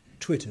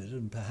twittered,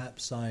 and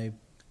perhaps I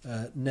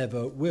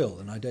never will,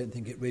 and I don't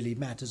think it really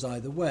matters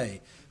either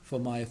way for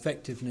my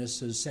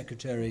effectiveness as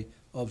Secretary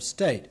of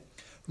State.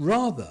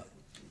 Rather,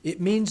 it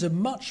means a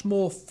much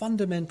more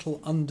fundamental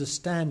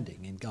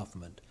understanding in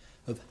government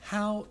of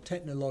how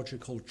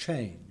technological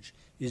change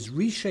is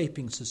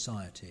reshaping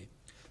society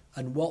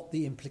and what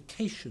the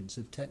implications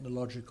of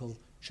technological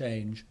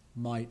change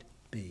might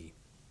be.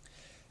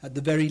 At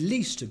the very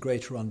least, a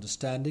greater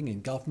understanding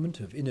in government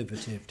of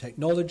innovative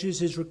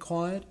technologies is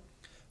required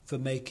for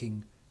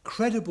making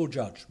credible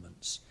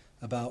judgments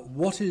about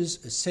what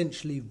is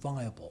essentially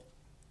viable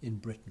in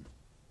Britain.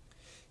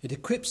 It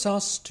equips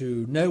us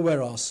to know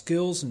where our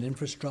skills and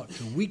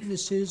infrastructure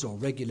weaknesses or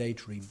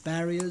regulatory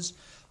barriers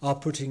are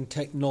putting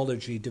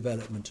technology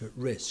development at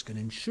risk and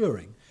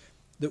ensuring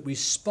that we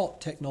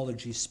spot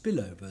technology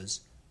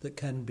spillovers that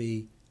can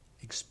be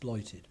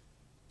exploited.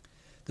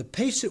 The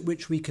pace at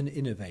which we can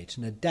innovate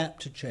and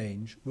adapt to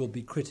change will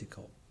be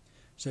critical.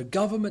 So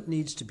government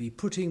needs to be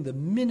putting the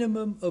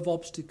minimum of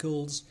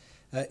obstacles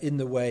in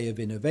the way of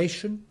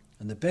innovation,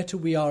 and the better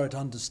we are at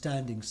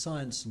understanding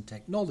science and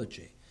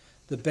technology,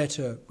 the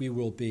better we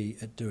will be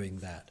at doing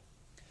that.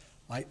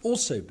 I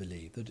also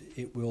believe that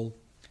it will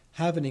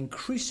have an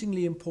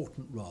increasingly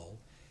important role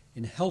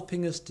in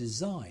helping us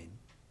design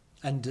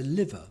and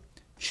deliver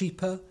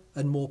cheaper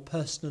and more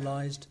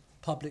personalised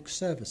public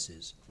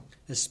services,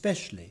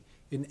 especially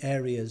in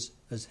areas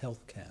as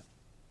healthcare.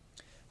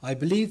 I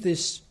believe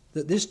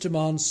that this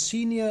demands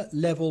senior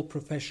level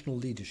professional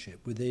leadership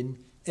within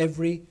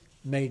every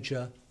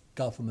major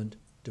government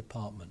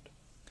department.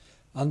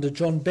 Under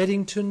John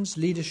Beddington's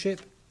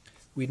leadership,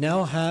 we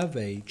now have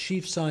a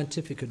chief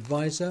scientific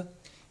advisor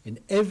in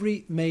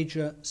every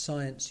major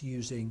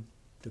science-using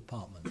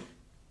department.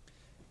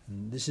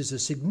 And this is a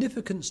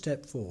significant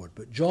step forward,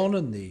 but John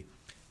and the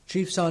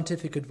chief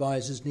scientific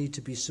advisors need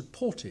to be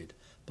supported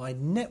by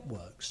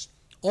networks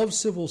of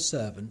civil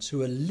servants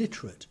who are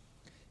literate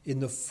in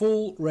the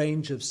full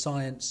range of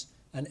science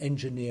and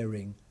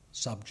engineering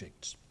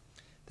subjects.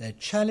 Their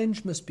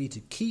challenge must be to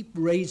keep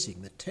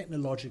raising the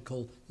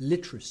technological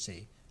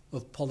literacy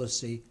of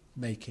policy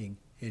making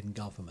in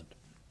government,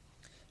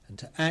 and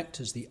to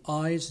act as the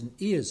eyes and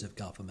ears of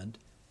government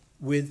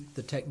with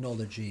the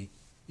technology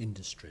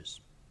industries.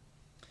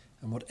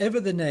 And whatever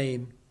the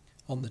name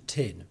on the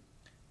tin,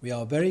 we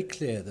are very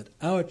clear that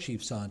our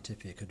chief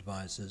scientific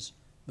advisors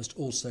must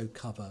also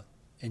cover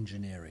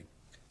engineering.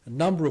 A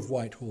number of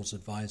Whitehall's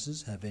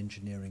advisors have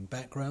engineering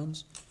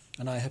backgrounds,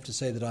 and I have to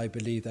say that I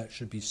believe that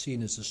should be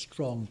seen as a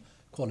strong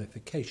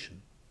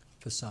qualification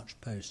for such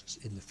posts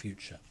in the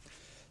future.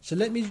 So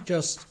let me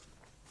just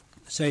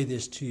say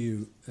this to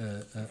you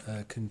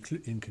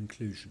in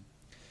conclusion.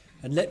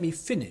 And let me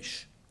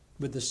finish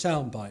with the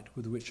soundbite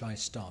with which I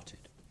started.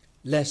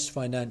 Less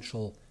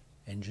financial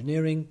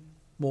engineering,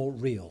 more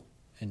real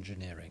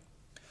engineering.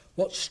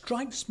 What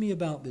strikes me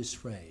about this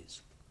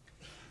phrase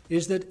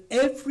is that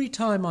every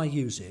time I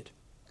use it,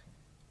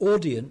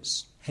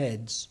 audience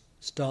heads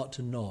start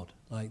to nod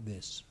like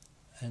this.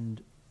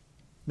 And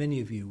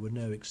many of you were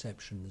no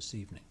exception this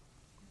evening.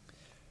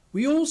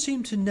 We all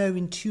seem to know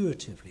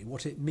intuitively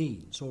what it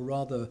means, or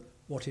rather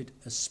what it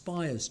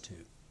aspires to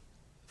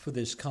for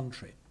this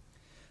country.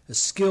 A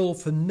skill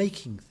for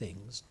making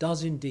things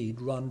does indeed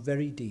run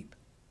very deep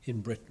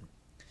in Britain.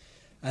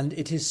 And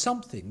it is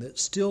something that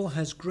still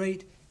has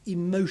great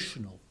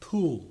emotional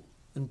pull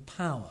and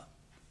power.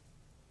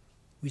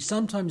 We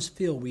sometimes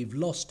feel we've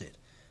lost it,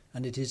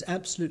 and it is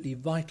absolutely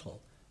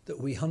vital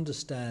that we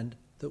understand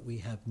that we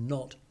have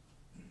not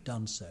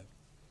done so.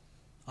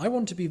 I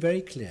want to be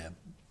very clear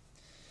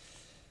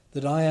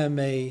that I am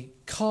a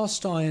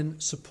cast-iron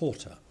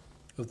supporter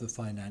of the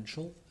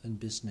financial and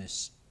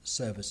business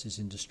services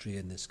industry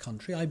in this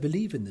country. I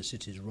believe in the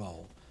city's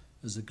role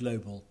as a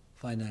global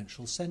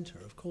financial centre.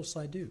 Of course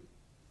I do.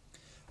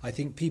 I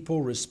think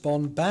people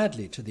respond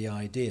badly to the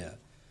idea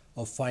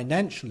of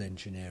financial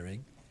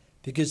engineering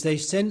because they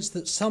sense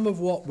that some of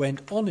what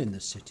went on in the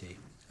city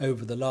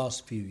over the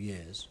last few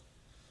years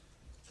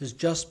has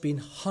just been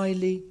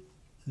highly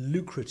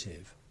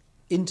lucrative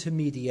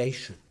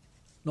intermediation,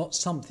 not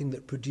something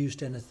that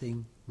produced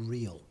anything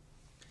real.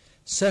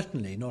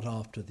 Certainly not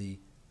after the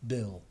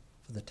bill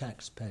for the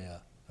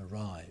taxpayer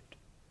arrived.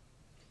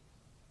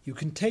 You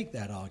can take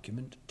that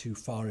argument too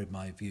far in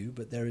my view,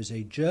 but there is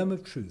a germ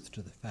of truth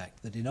to the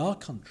fact that in our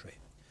country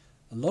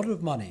a lot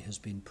of money has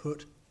been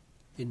put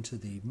into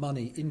the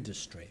money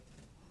industry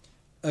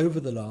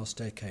over the last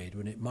decade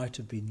when it might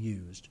have been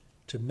used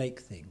to make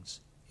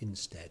things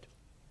instead.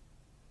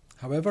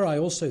 However, I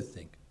also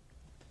think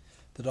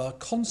that our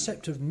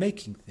concept of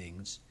making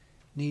things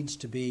needs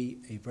to be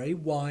a very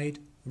wide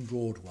and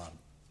broad one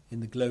in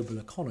the global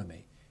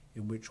economy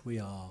in which we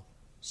are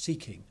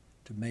seeking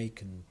to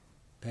make and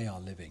pay our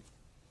living.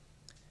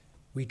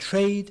 We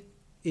trade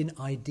in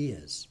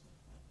ideas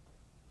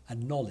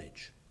and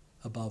knowledge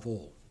above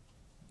all.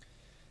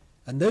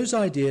 And those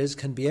ideas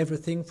can be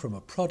everything from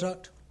a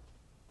product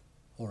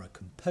or a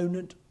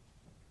component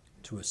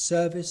to a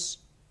service,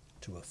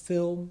 to a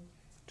film,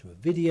 to a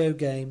video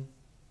game.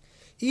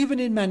 Even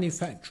in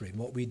manufacturing,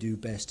 what we do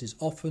best is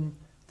often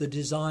the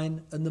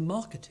design and the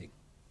marketing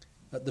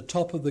at the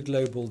top of the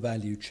global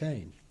value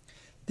chain.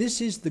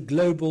 This is the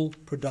global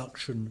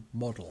production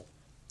model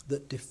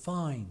that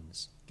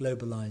defines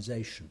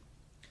globalization,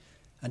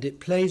 and it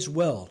plays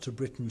well to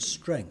Britain's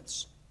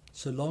strengths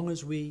so long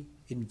as we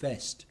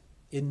invest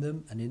in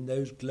them and in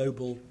those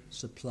global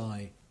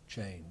supply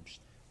chains.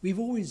 We've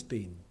always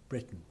been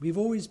Britain. We've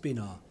always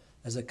been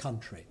as a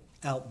country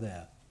out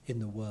there in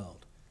the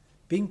world.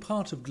 Being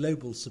part of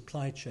global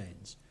supply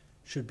chains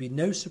should be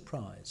no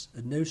surprise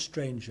and no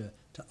stranger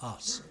to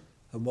us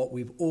and what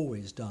we've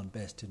always done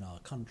best in our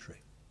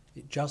country.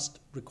 It just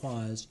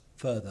requires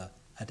further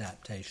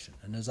adaptation.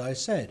 And as I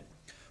said,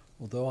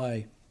 although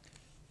I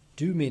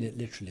do mean it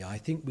literally, I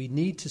think we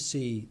need to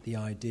see the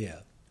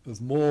idea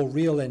of more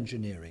real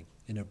engineering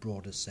in a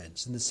broader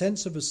sense, in the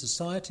sense of a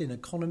society and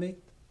economy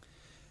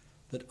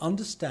that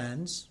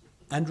understands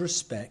and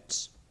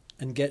respects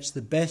and gets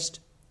the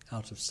best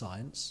out of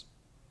science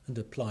and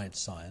applied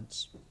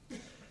science. And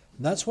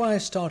that's why I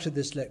started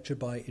this lecture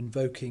by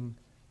invoking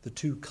the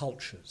two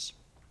cultures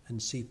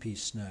and C.P.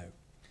 Snow.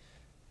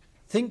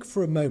 Think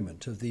for a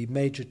moment of the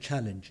major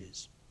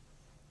challenges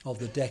of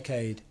the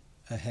decade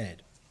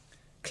ahead: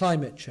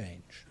 climate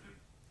change,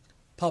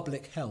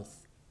 public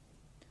health,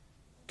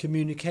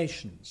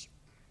 communications,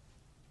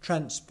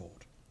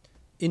 transport,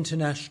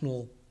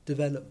 international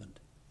development.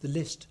 The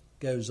list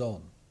goes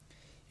on.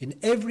 In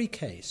every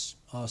case,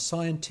 our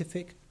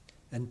scientific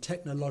and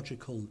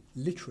technological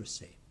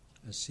literacy,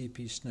 as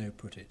C.P. Snow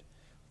put it,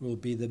 will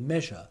be the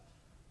measure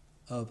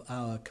of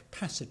our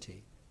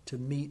capacity to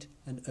meet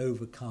and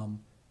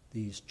overcome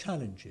these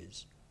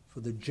challenges for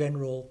the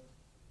general,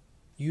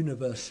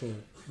 universal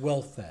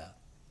welfare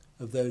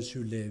of those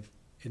who live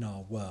in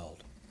our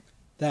world.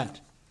 That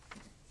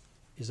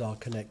is our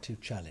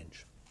collective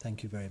challenge.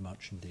 Thank you very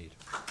much indeed.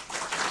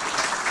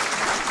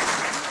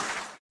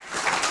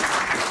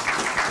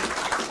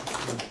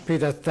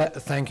 Peter,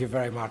 thank you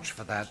very much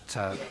for that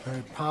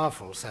very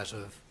powerful set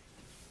of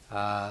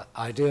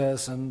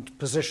ideas and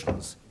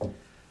positions.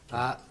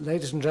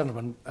 Ladies and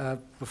gentlemen,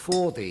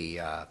 before the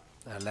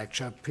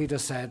lecture, Peter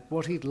said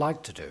what he'd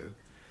like to do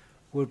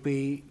would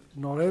be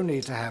not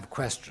only to have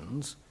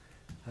questions,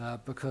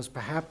 because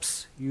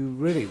perhaps you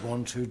really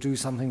want to do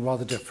something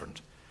rather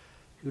different.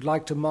 You'd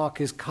like to mark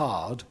his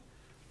card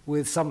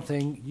with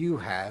something you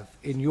have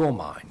in your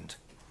mind.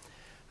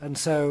 And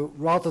so,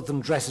 rather than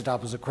dress it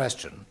up as a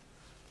question,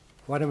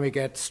 why don't we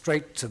get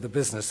straight to the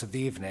business of the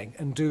evening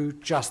and do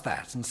just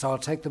that? And so I'll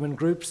take them in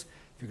groups.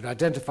 If you can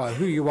identify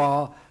who you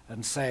are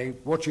and say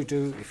what you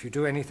do, if you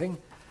do anything,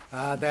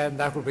 then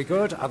that will be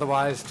good.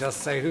 Otherwise,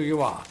 just say who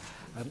you are.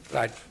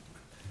 Right.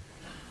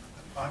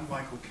 I'm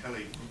Michael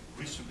Kelly,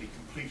 who recently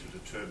completed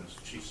a term as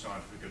Chief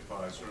Scientific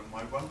Advisor, and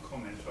my one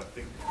comment, I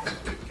think,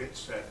 it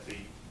gets at the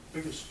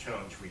biggest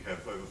challenge we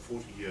have over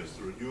 40 years,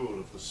 the renewal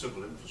of the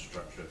civil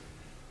infrastructure,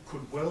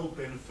 could well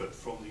benefit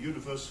from the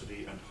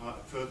university and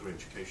further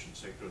education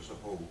sector as a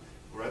whole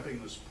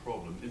grabbing this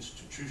problem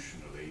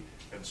institutionally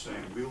and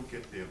saying we'll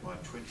get there by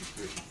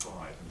 2035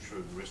 and show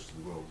the rest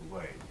of the world the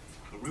way.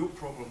 The real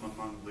problem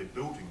among the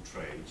building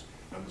trades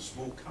and the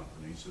small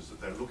companies is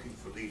that they're looking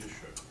for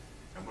leadership.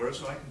 And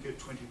whereas I can get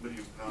 £20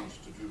 million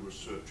to do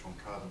research on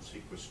carbon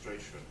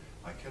sequestration,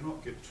 I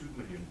cannot get £2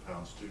 million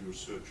to do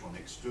research on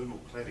external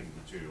cladding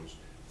materials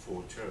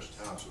for terraced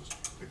houses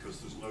because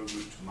there's no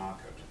route to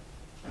market.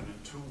 And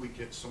until we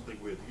get something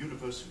where the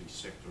university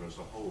sector as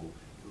a whole,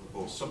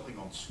 or something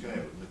on scale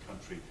in the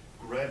country,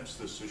 grabs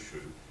this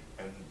issue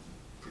and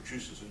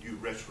produces a new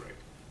rhetoric,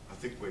 I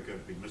think we're going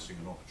to be missing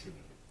an opportunity.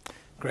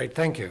 Great,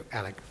 thank you.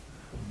 Alec.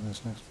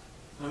 Next.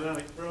 I'm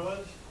Alec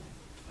Browers,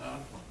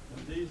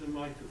 and these are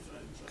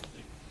microphones, I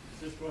think. Is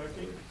this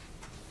working?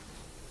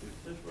 Is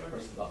this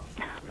working?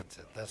 That's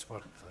it. That's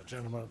what the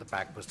gentleman at the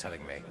back was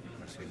telling me.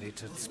 So you need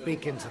to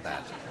speak into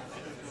that.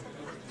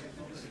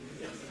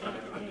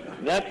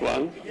 That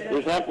one,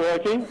 is that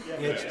working?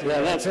 Yes,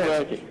 yeah, that's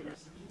working.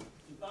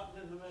 The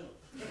button in the middle.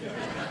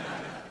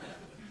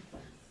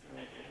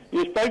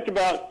 You spoke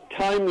about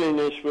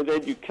timeliness with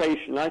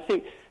education. I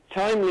think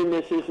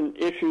timeliness is an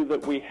issue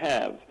that we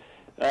have,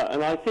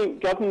 and I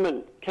think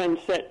government can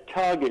set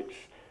targets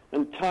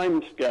and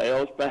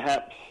timescales,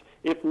 perhaps,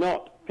 if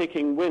not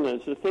picking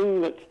winners. The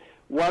thing that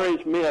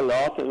worries me a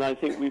lot, and I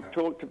think we've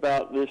talked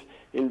about this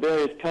in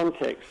various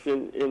contexts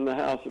in the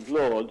House of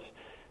Lords,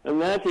 and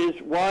that is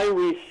why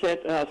we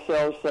set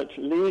ourselves such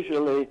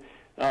leisurely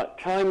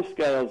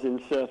timescales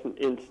in certain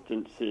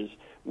instances.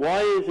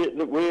 Why is it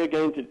that we're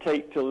going to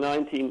take till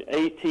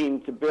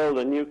 1918 to build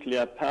a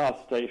nuclear power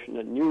station,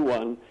 a new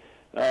one,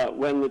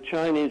 when the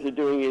Chinese are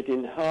doing it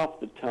in half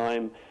the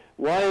time?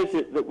 Why is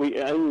it that we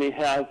only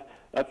have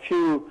a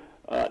few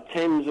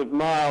tens of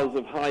miles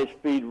of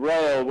high-speed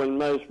rail when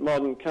most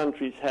modern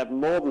countries have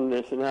more than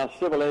this, and our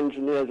civil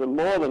engineers are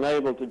more than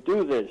able to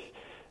do this?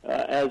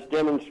 As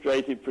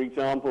demonstrated, for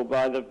example,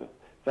 by the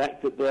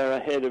fact that they're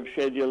ahead of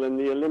schedule in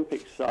the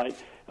Olympic site.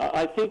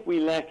 I think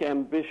we lack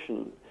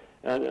ambition,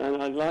 and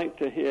I'd like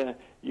to hear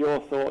your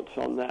thoughts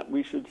on that.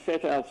 We should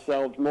set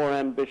ourselves more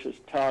ambitious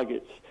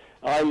targets.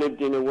 I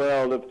lived in a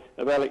world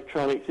of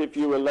electronics. If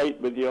you were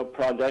late with your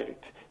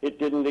product, it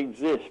didn't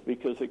exist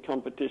because the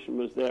competition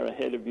was there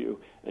ahead of you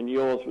and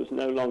yours was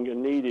no longer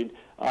needed.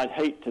 I'd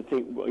hate to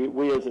think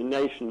we as a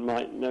nation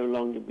might no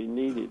longer be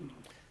needed.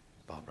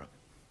 Barbara.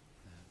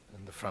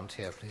 In the front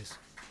here, please.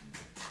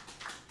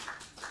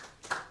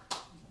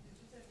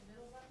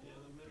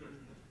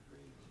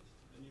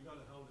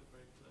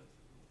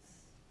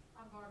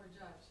 I'm Barbara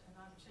Judge, and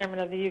I'm Chairman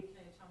of the UK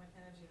Atomic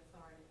Energy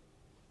Authority.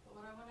 But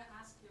what I want to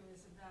ask you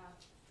is about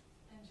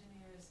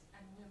engineers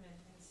and women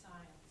in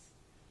science.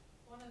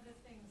 One of the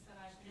things that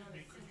I've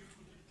noticed... Could you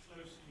put it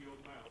close to your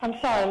mouth? I'm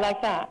sorry,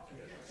 like that.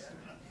 And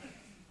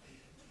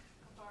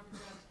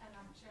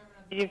I'm chairman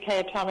of the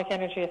UK Atomic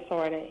Energy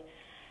Authority.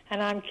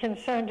 And I'm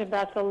concerned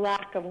about the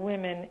lack of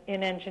women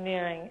in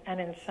engineering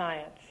and in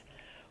science.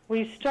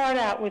 We start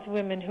out with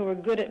women who are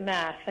good at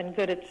math and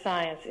good at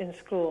science in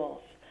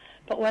schools.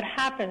 But what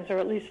happens, or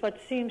at least what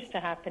seems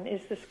to happen,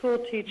 is the school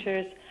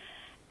teachers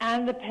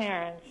and the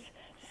parents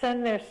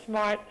send their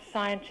smart,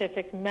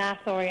 scientific,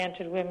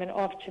 math-oriented women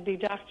off to be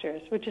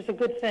doctors, which is a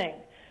good thing.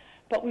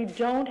 But we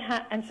don't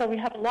have, and so we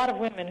have a lot of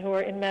women who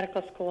are in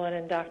medical school and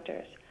in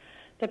doctors.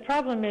 The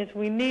problem is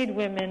we need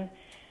women,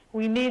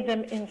 we need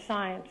them in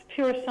science,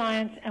 pure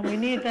science, and we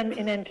need them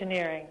in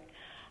engineering.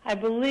 I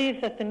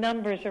believe that the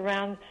numbers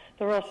around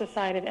the Royal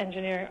Society of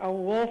Engineering are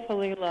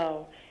woefully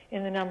low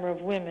in the number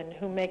of women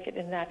who make it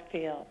in that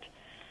field.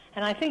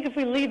 And I think if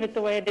we leave it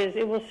the way it is,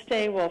 it will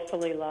stay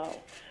woefully low.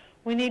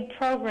 We need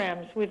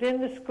programs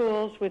within the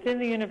schools, within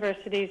the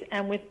universities,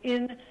 and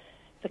within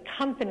the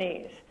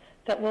companies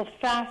that will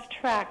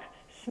fast-track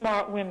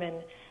smart women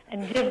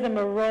and give them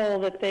a role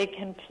that they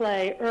can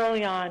play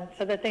early on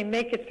so that they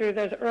make it through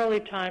those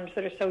early times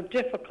that are so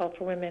difficult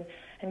for women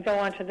and go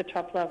on to the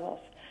top levels.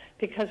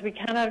 Because we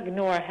cannot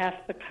ignore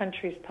half the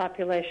country's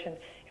population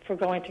if we're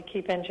going to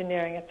keep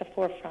engineering at the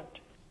forefront.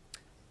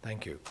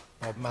 Thank you.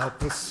 Bob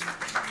Malpass.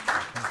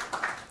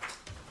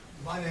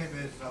 My name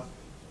is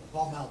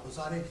Bob Malpass.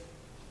 I need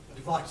a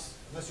device,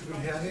 unless you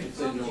can hear me.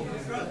 There you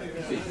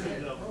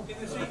are.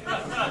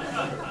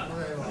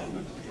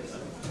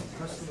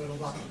 Press the little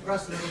button.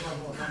 Press the little button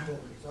while I'm talking.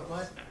 Is that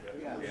right?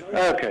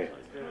 Yeah. Okay.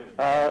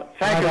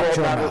 Thank you, Lord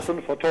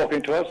Mandelson, for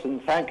talking to us,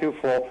 and thank you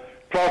for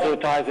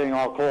proselytizing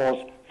our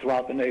cause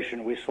throughout the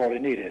nation. We sorely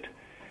need it.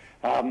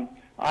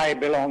 I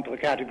belong to the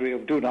category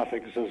of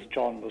do-nothings, as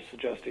John was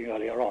suggesting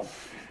earlier on.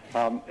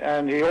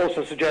 And he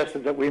also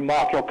suggested that we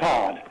mark your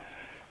card.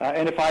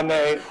 And if I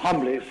may,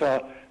 humbly,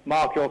 sir,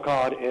 mark your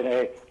card in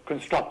a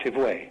constructive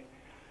way.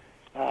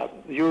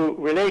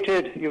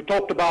 You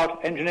talked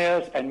about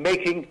engineers and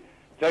making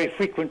very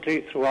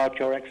frequently throughout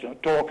your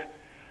excellent talk.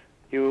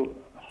 You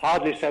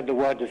hardly said the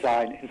word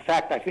design. In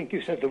fact, I think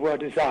you said the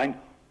word design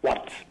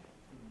once.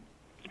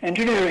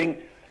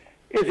 Engineering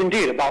is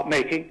indeed about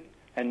making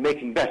and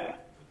making better.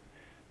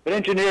 But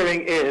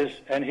engineering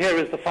is, and here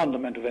is the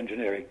fundament of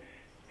engineering,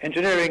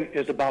 engineering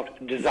is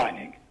about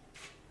designing.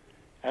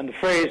 And the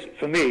phrase,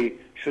 for me,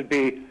 should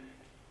be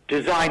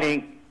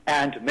designing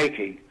and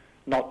making,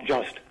 not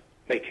just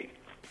making.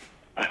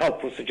 A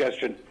helpful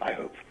suggestion, I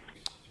hope.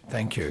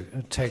 Thank you.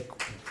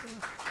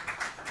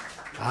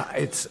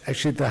 It's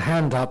actually, the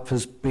hand up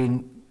has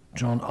been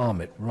John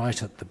Armitt,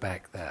 right at the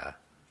back there.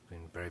 He's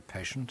been very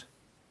patient.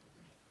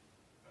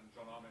 And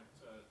John Armitt,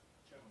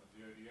 chairman of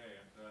the ODA,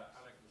 and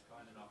Alec was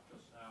kind enough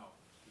just now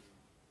to...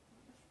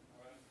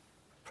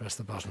 Press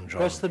the button, John.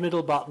 Press the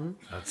middle button.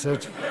 That's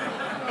it.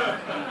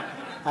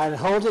 And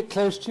hold it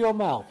close to your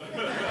mouth.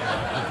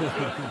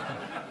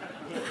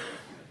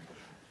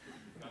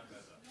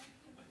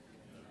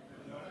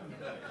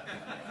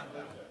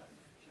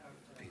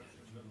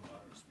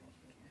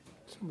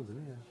 Some of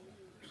them,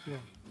 yeah.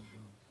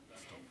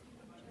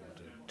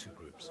 Two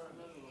groups.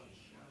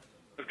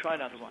 We'll try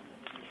another one.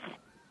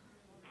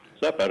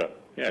 Is that better?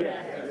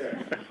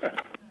 Yeah.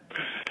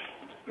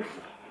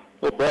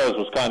 Well, Brez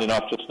was kind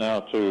enough just now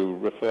to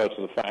refer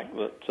to the fact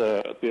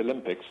that at the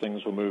Olympics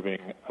things were moving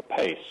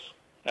apace.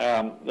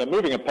 They're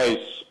moving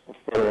apace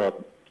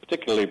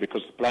particularly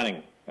because the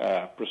planning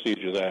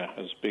procedure there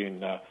has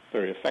been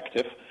very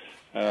effective,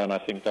 and I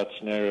think that's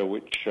an area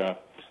which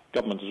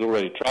government has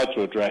already tried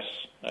to address,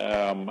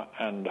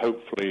 and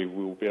hopefully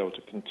we will be able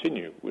to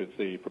continue with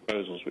the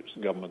proposals which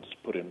the government has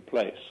put in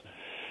place.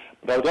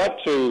 But I would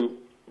like to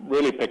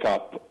really pick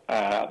up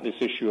this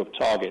issue of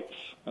targets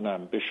and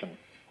ambition.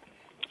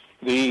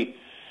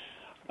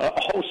 A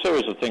whole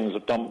series of things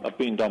have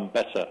been done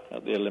better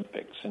at the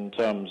Olympics in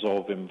terms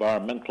of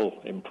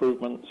environmental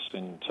improvements,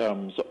 in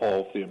terms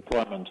of the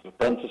employment of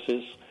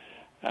apprentices,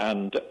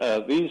 and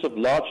these have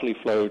largely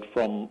flowed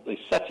from the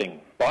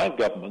setting by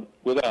government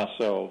with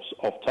ourselves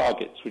of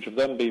targets, which have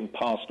then been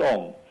passed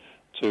on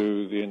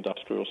to the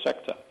industrial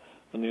sector.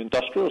 And the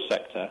industrial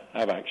sector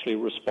have actually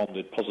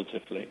responded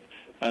positively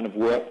and have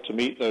worked to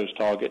meet those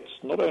targets,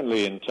 not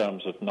only in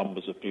terms of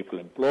numbers of people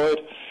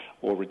employed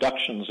or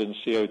reductions in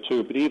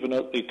CO2, but even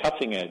at the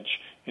cutting edge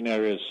in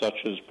areas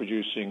such as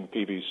producing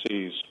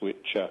PVCs,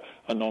 which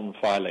are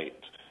non-phthalate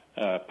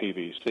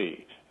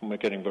PVC, and we're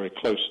getting very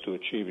close to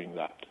achieving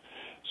that.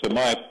 So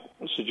my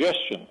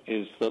suggestion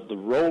is that the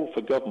role for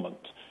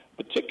government,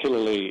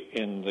 particularly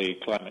in the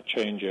climate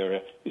change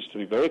area, is to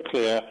be very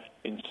clear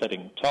in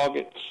setting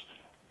targets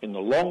in the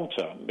long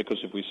term,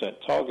 because if we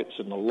set targets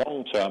in the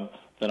long term,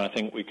 then I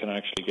think we can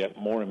actually get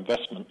more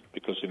investment,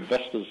 because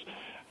investors,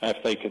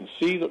 if they can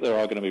see that there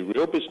are going to be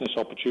real business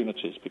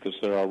opportunities, because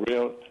there are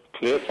real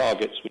clear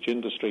targets which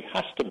industry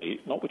has to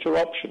meet, not which are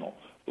optional,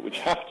 but which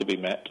have to be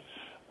met,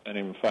 and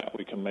in fact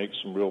we can make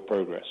some real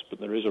progress. But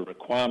there is a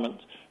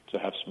requirement to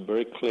have some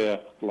very clear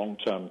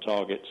long-term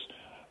targets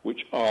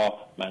which are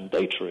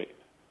mandatory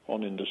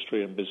on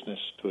industry and business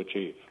to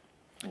achieve.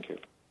 Thank you.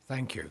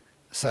 Thank you.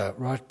 Sir,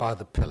 right by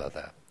the pillar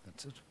there.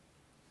 That's it.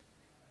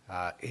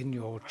 In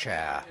your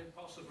chair. I can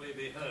possibly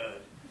be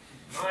heard.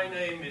 My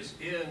name is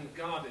Ian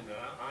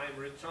Gardiner. I'm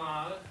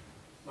retired.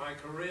 My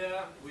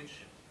career,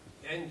 which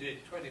ended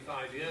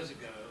 25 years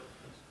ago,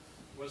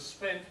 was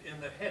spent in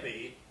the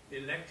heavy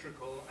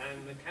electrical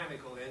and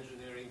mechanical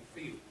engineering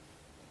field.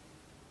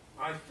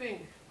 I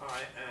think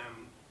I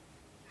am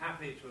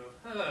happy to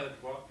have heard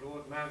what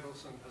Lord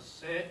Mandelson has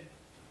said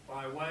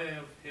by way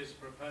of his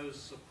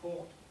proposed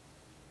support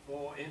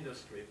for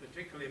industry,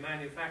 particularly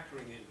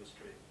manufacturing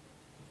industry.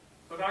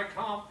 But I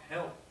can't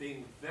help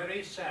being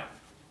very sad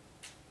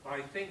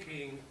by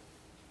thinking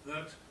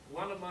that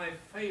one of my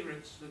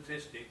favourite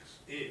statistics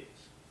is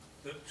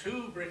that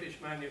 2 British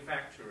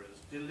manufacturers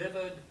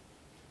delivered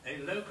a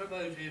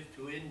locomotive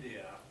to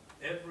India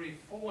every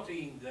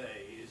 14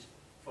 days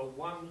for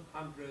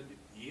 100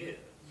 years.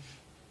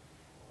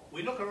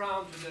 We look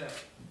around today.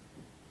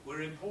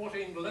 We're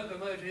importing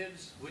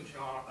locomotives which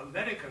are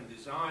American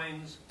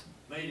designs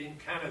made in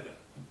Canada.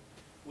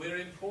 We're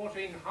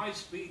importing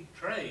high-speed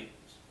trains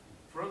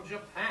from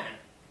Japan.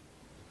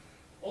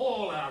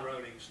 All our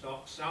rolling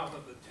stock south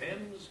of the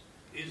Thames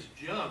is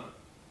German,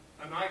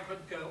 and I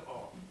could go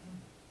on.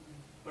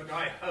 But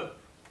I hope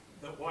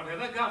that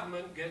whatever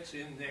government gets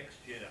in next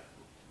year,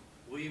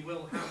 we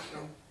will have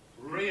some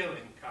real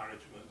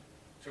encouragement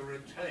to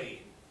retain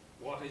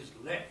what is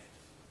left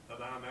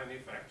of our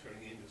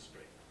manufacturing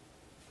industry.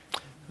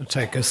 We'll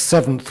take a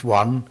 7th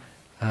one,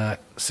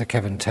 Sir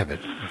Kevin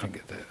Tebbit. I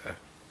think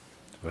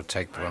we'll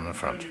take the one in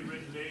front. Tony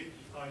Ridley.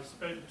 I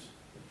spent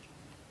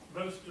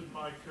most of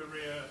my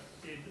career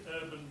in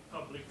urban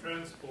public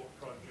transport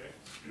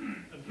projects,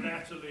 and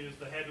latterly as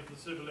the head of the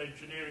civil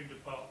engineering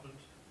department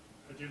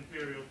at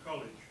Imperial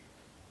College.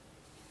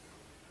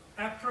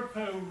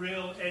 Apropos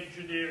real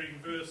engineering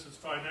versus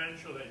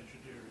financial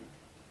engineering,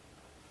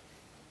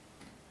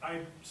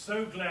 I'm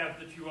so glad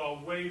that you are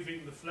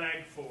waving the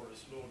flag for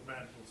us, Lord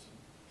Mandelson.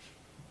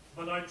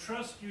 But I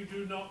trust you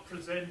do not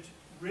present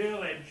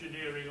real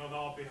engineering on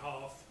our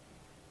behalf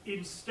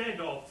instead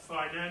of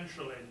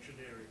financial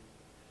engineering.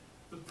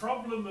 The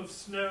problem of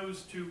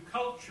Snow's 2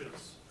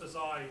 cultures, as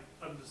I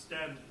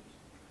understand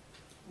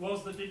it,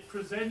 was that it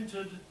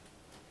presented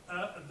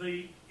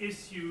the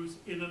issues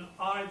in an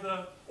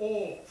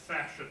either-or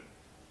fashion.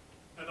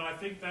 And I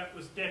think that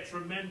was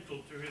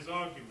detrimental to his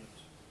argument.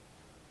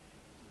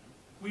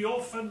 We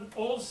often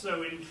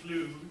also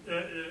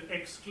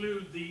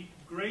exclude the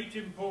great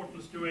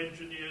importance to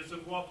engineers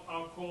of what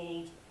are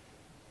called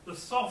the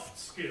soft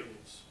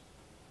skills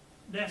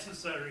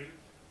necessary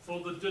for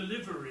the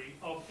delivery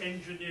of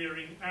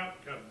engineering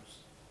outcomes.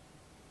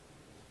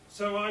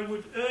 So I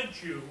would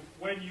urge you,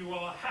 when you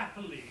are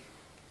happily,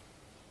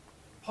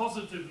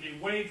 positively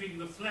waving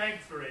the flag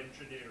for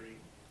engineering,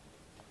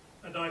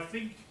 and I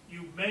think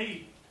you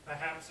may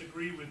perhaps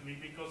agree with me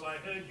because I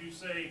heard you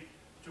say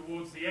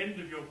towards the end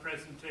of your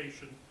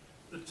presentation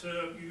you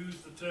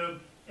used the term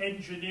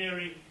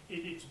engineering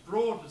in its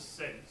broadest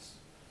sense.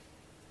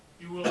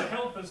 You will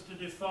help us to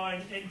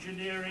define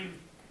engineering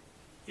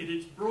in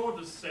its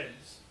broadest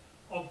sense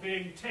of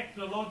being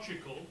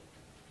technological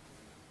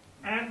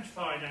and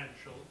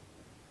financial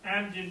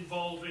and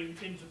involving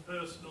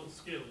interpersonal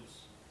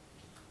skills.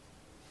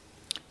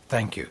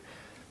 Thank you.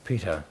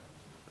 Peter,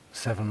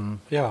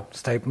 7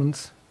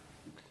 statements.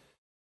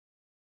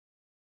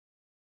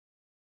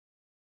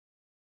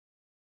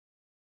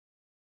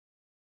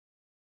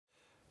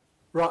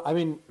 Right, I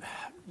mean,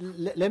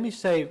 let me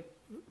say,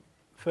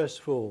 first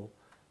of all,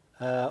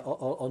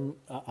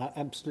 I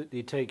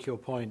absolutely take your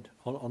point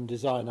on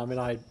design. I mean,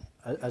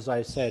 as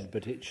I said,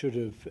 but it should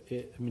have,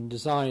 I mean,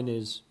 design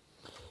is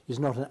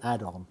not an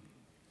add-on.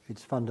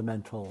 It's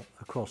fundamental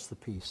across the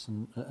piece,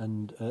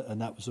 and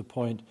that was a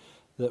point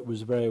that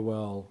was very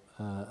well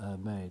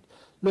made.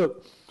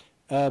 Look,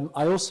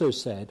 I also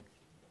said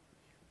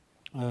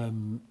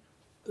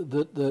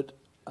that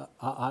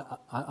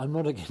I'm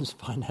not against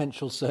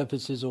financial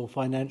services or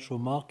financial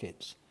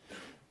markets.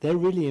 They're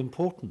really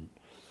important.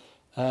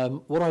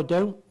 What I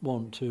don't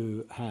want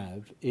to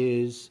have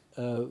is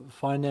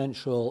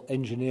financial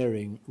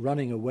engineering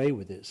running away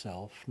with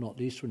itself, not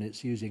least when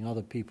it's using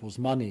other people's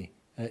money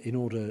in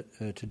order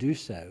to do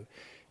so,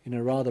 in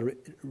a rather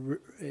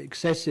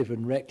excessive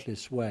and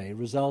reckless way,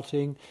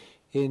 resulting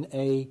in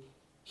a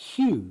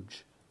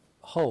huge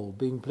hole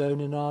being blown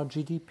in our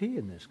GDP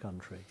in this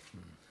country.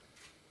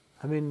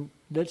 I mean,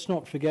 let's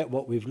not forget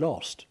what we've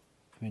lost.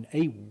 I mean,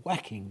 a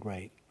whacking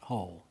great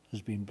hole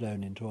has been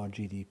blown into our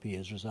GDP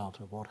as a result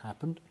of what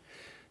happened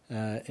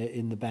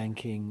in the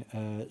banking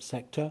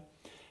sector.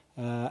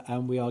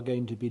 And we are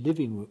going to be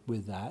living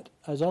with that,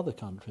 as other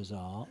countries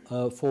are,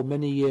 for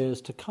many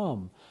years to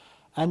come.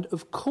 And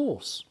of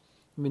course,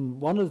 I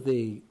mean, one of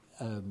the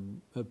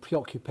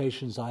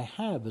preoccupations I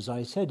have, as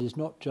I said, is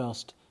not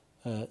just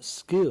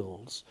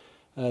skills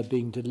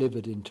being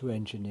delivered into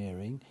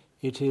engineering.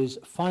 It is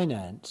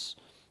finance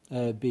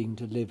being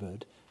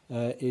delivered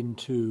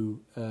into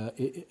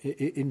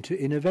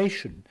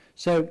innovation.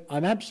 So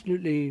I'm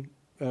absolutely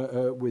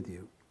with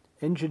you.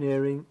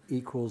 Engineering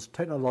equals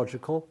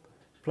technological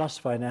plus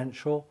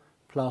financial,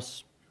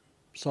 plus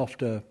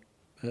softer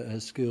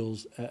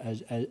skills,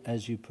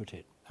 as you put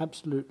it.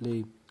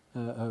 Absolutely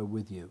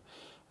with you.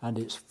 And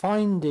it's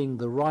finding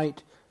the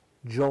right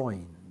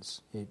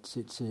joins.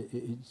 It's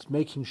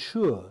making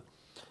sure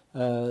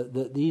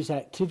that these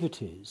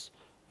activities,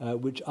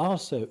 which are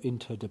so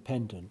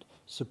interdependent,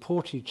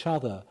 support each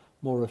other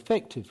more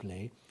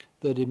effectively,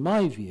 that in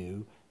my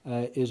view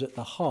is at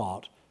the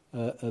heart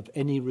of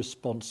any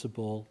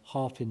responsible,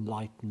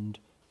 half-enlightened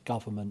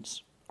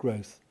government's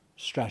growth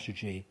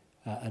strategy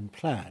and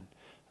plan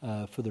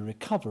for the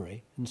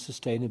recovery and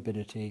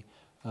sustainability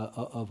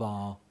of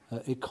our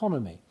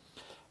economy.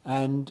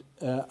 And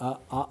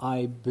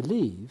I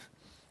believe,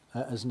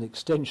 as an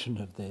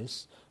extension of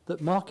this, that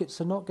markets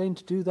are not going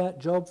to do that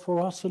job for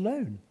us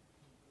alone.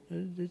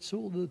 It's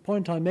all the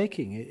point I'm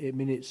making. I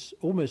mean, it's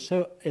almost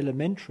so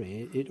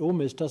elementary, it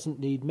almost doesn't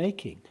need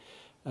making.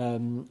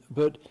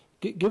 But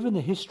given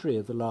the history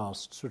of the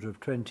last sort of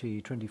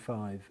 20,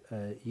 25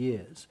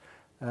 years,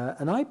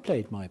 and I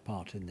played my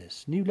part in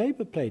this, New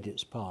Labour played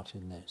its part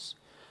in this,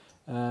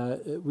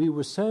 we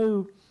were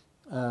so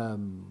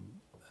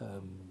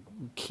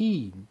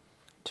keen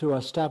to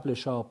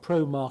establish our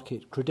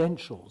pro-market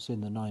credentials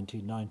in the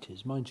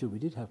 1990s. Mind you, we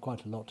did have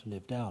quite a lot to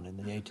live down in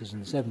the 80s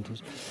and the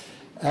 70s.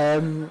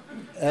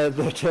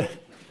 But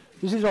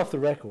this is off the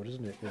record,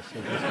 isn't it? This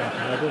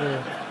I don't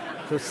know.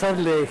 So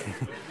suddenly,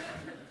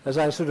 as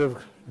I sort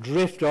of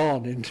drift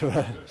on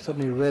into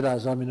suddenly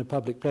realise I'm in a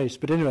public place.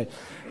 But anyway,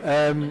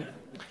 I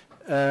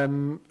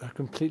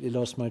completely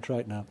lost my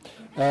track now.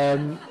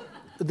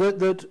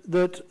 But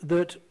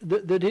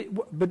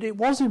it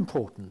was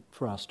important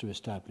for us to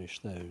establish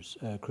those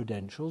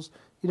credentials.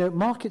 You know,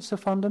 markets are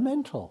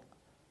fundamental.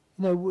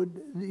 You know,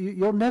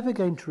 you're never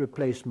going to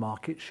replace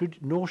markets,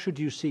 nor should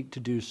you seek to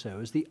do so,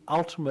 as the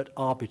ultimate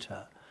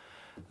arbiter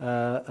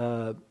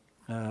of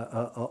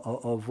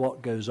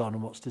what goes on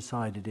and what's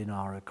decided in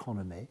our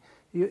economy.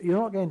 You're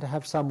not going to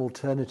have some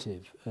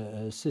alternative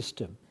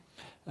system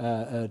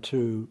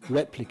to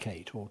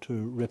replicate or to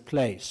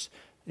replace,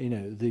 you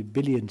know, the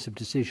billions of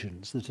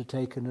decisions that are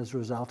taken as a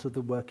result of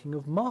the working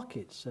of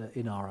markets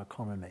in our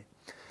economy.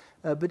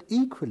 But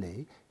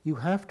equally, you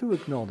have to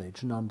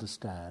acknowledge and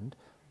understand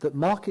that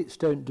markets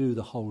don't do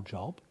the whole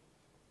job,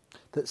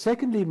 that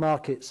secondly,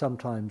 markets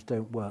sometimes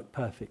don't work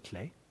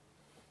perfectly,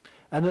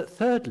 and that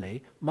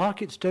thirdly,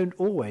 markets don't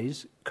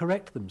always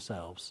correct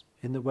themselves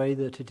in the way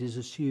that it is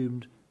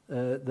assumed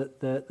that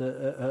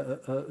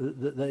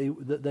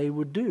they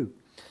would do.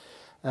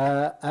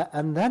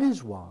 And that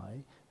is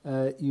why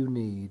you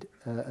need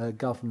a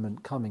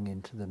government coming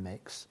into the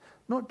mix,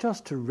 not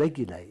just to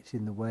regulate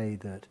in the way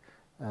that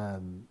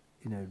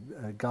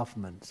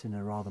governments, in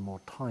a rather more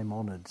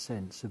time-honoured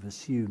sense, have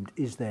assumed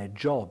is their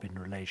job in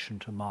relation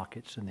to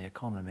markets and the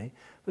economy,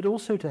 but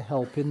also to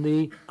help in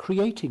the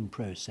creating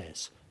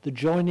process, the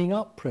joining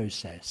up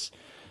process,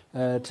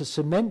 to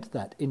cement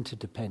that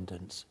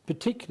interdependence,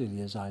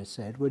 particularly, as I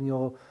said, when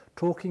you're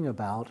talking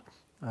about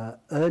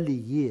early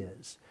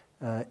years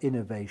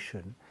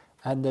innovation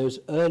and those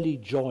early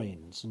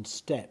joins and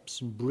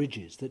steps and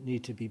bridges that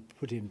need to be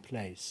put in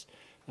place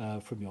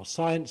from your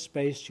science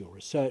base, your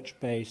research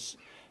base,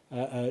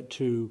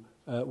 to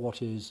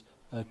what is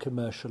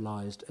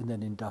commercialized and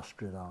then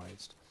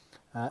industrialized.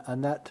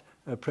 And that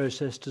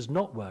process does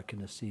not work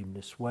in a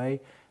seamless way,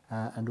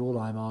 and all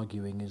I'm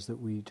arguing is that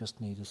we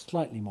just need a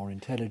slightly more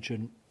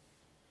intelligent,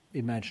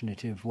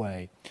 imaginative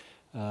way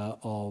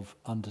of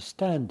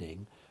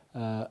understanding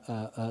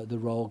the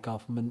role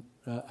government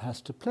has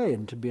to play.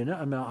 And to be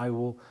honest, I mean,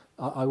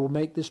 I will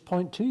make this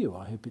point to you.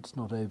 I hope it's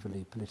not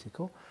overly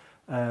political.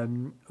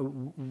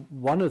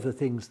 One of the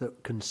things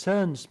that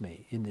concerns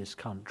me in this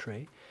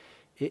country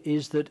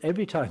is that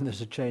every time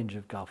there's a change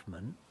of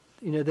government,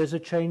 you know, there's a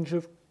change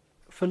of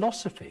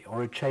philosophy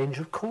or a change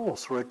of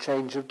course or a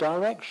change of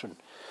direction.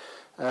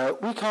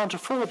 We can't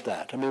afford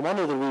that. I mean, one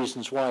of the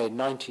reasons why in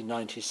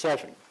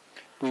 1997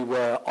 we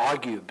were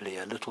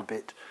arguably a little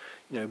bit,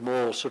 you know,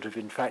 more sort of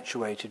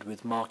infatuated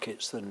with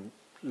markets than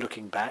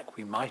looking back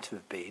we might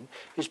have been,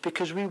 is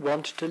because we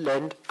wanted to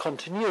lend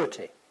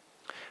continuity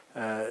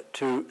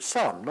to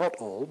some, not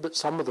all, but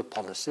some of the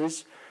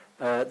policies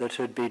that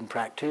had been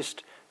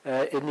practiced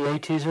in the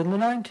 80s and the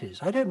 90s.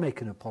 I don't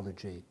make an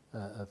apology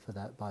for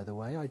that, by the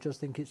way. I just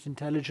think it's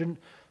intelligent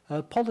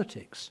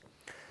politics.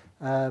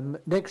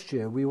 Next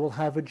year we will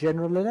have a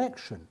general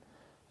election,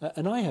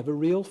 and I have a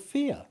real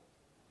fear.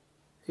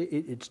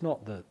 It's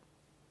not that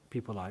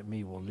people like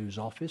me will lose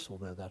office,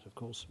 although that, of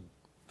course, from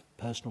a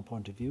personal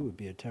point of view, would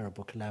be a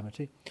terrible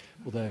calamity.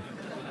 Although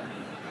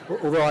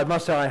I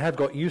must say I have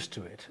got used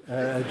to it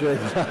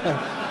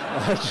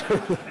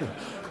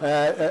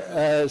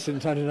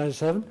since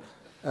 1997.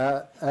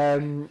 But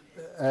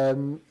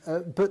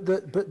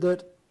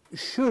that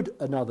should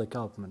another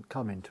government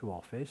come into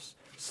office,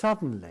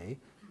 suddenly,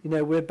 you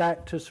know, we're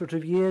back to sort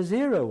of year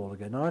zero all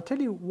again. And I'll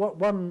tell you what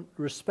one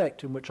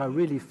respect in which I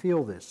really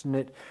feel this, and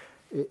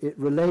it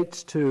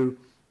relates to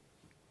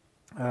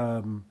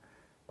God,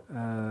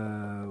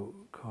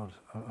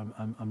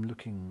 I'm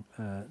looking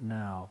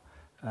now.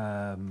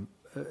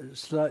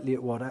 slightly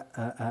at what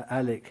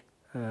Alec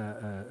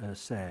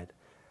said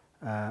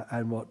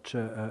and what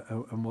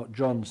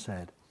John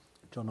said,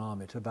 John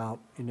Armitt, about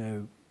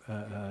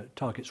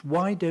targets.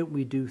 Why don't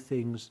we do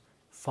things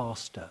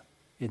faster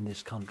in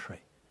this country?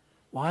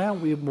 Why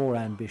aren't we more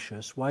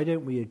ambitious? Why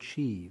don't we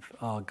achieve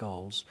our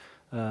goals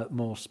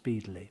more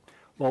speedily?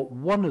 Well,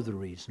 one of the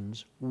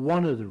reasons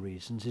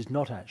is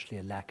not actually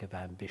a lack of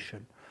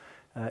ambition.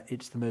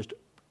 It's the most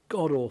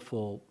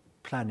god-awful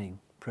planning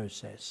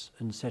process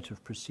and set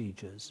of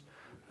procedures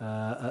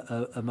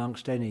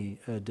amongst any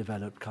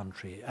developed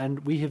country. And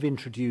we have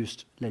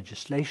introduced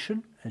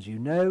legislation, as you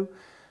know.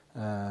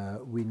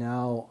 We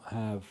now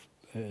have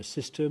a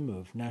system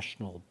of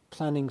national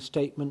planning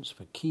statements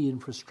for key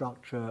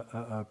infrastructure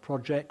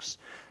projects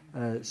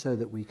so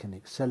that we can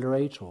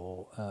accelerate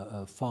or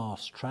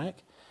fast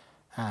track.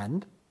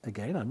 And,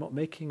 again, I'm not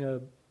making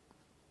a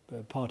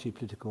party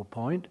political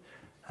point,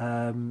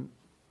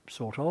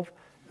 sort of.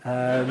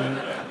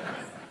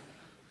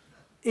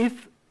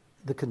 If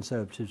the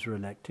Conservatives are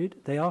elected,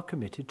 they are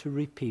committed to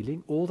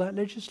repealing all that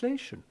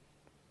legislation,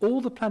 all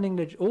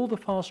the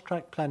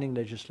fast-track planning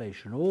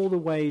legislation, all the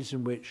ways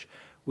in which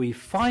we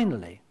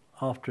finally,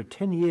 after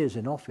 10 years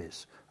in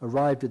office,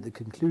 arrived at the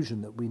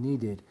conclusion that we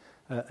needed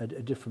a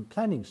different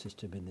planning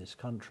system in this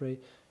country.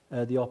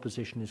 The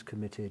opposition is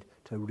committed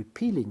to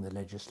repealing the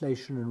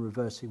legislation and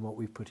reversing what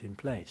we've put in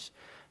place.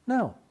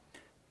 Now,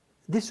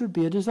 this would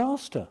be a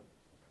disaster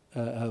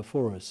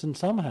for us, and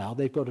somehow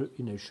they've got to,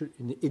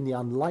 in the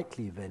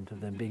unlikely event of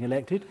them being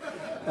elected,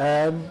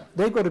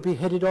 they've got to be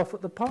headed off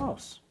at the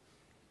pass.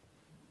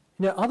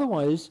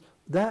 Otherwise,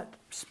 that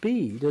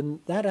speed and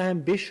that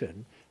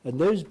ambition and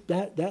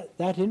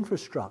that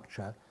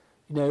infrastructure,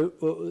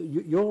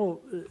 your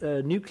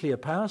nuclear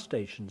power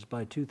stations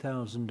by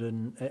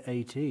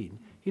 2018,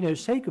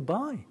 say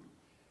goodbye.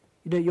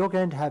 You're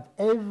going to have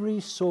every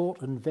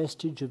sort and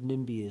vestige of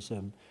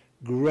NIMBYism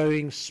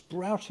growing,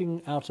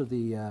 sprouting out of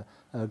the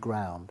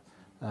ground,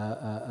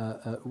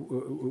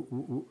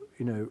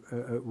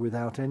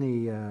 without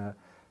any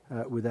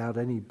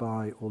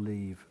buy or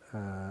leave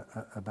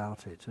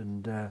about it.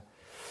 And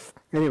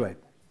anyway,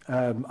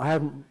 I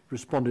haven't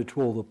responded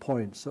to all the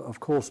points. Of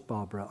course,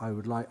 Barbara, I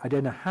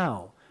don't know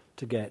how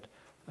to get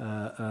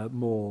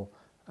more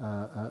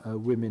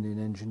women in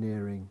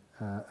engineering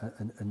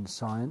and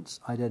science.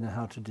 I don't know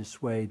how to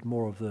dissuade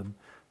more of them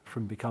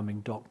from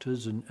becoming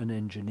doctors and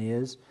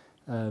engineers.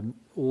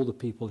 All the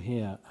people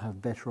here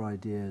have better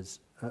ideas,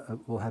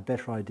 will have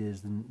better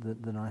ideas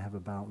than I have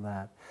about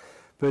that.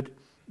 But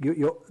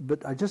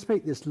but I just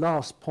make this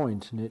last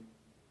point, and it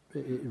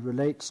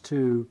relates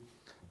to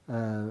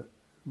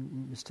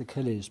Mr.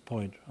 Kelly's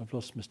point. I've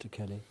lost Mr.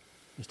 Kelly.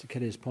 Mr.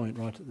 Kelly's point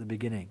right at the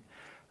beginning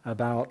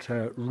about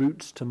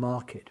routes to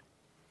market.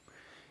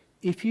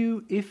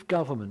 If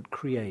government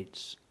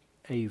creates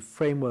a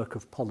framework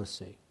of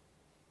policy,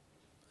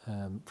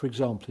 for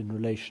example, in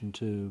relation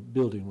to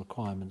building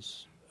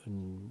requirements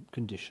and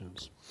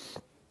conditions,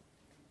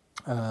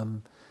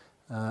 and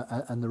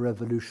the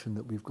revolution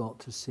that we've got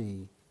to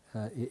see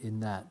in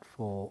that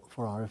for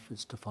our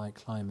efforts to fight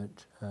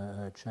climate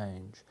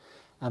change,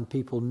 and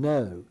people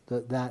know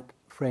that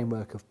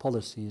framework of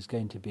policy is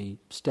going to be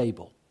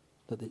stable,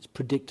 that it's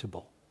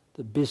predictable,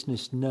 that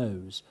business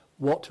knows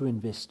what to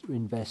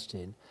invest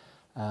in,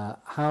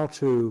 how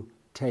to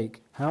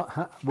take,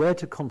 where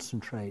to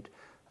concentrate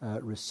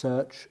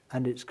research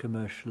and its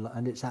commercial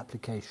and its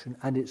application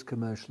and its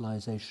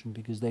commercialization,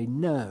 because they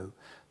know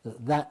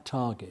that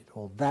target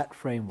or that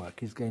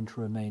framework is going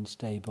to remain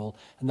stable,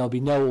 and there'll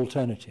be no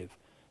alternative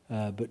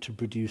but to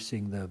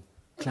producing the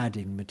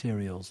cladding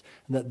materials,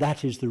 and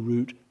that is the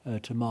route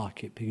to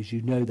market, because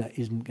that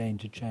isn't going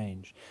to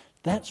change.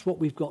 That's what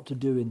we've got to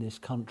do in this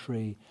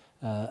country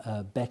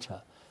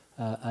better.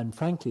 And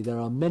frankly, there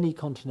are many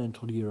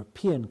continental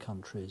European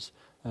countries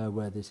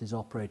where this is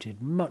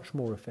operated much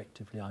more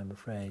effectively, I'm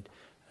afraid,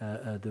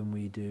 than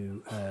we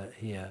do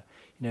here.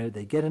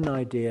 They get an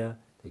idea,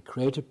 they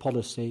create a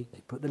policy, they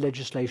put the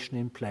legislation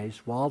in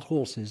place. Wild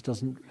horses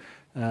doesn't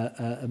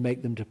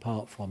make them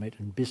depart from it,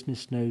 and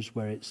business knows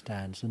where it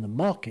stands, and the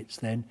markets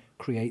then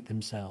create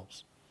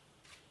themselves.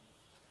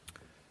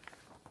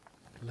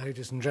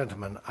 Ladies and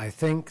gentlemen, I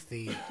think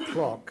the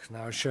clock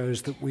now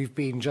shows that we've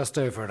been just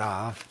over an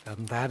hour,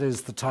 and that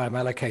is the time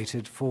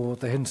allocated for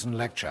the Hinton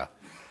Lecture.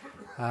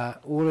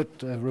 All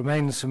it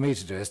remains for me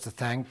to do is to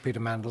thank Peter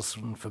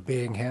Mandelson for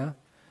being here,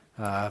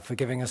 for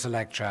giving us a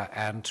lecture,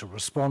 and to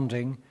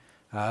responding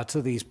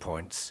to these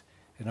points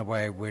in a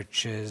way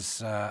which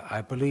is,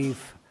 I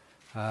believe,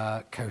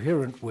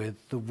 coherent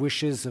with the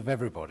wishes of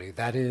everybody.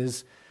 That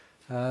is,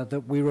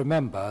 that we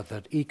remember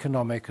that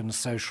economic and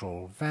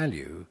social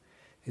value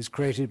is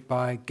created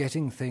by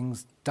getting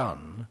things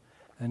done,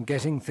 and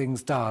getting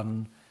things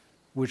done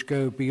which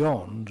go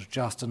beyond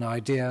just an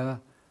idea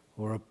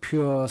or a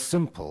pure,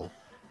 simple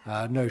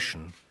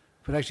notion,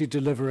 but actually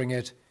delivering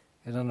it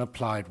in an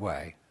applied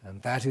way. And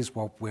that is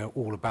what we're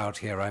all about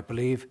here, I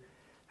believe,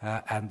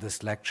 and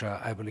this lecture,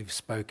 I believe,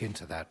 spoke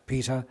into that.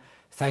 Peter,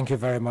 thank you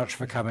very much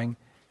for coming.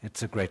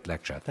 It's a great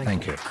lecture.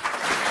 Thank you.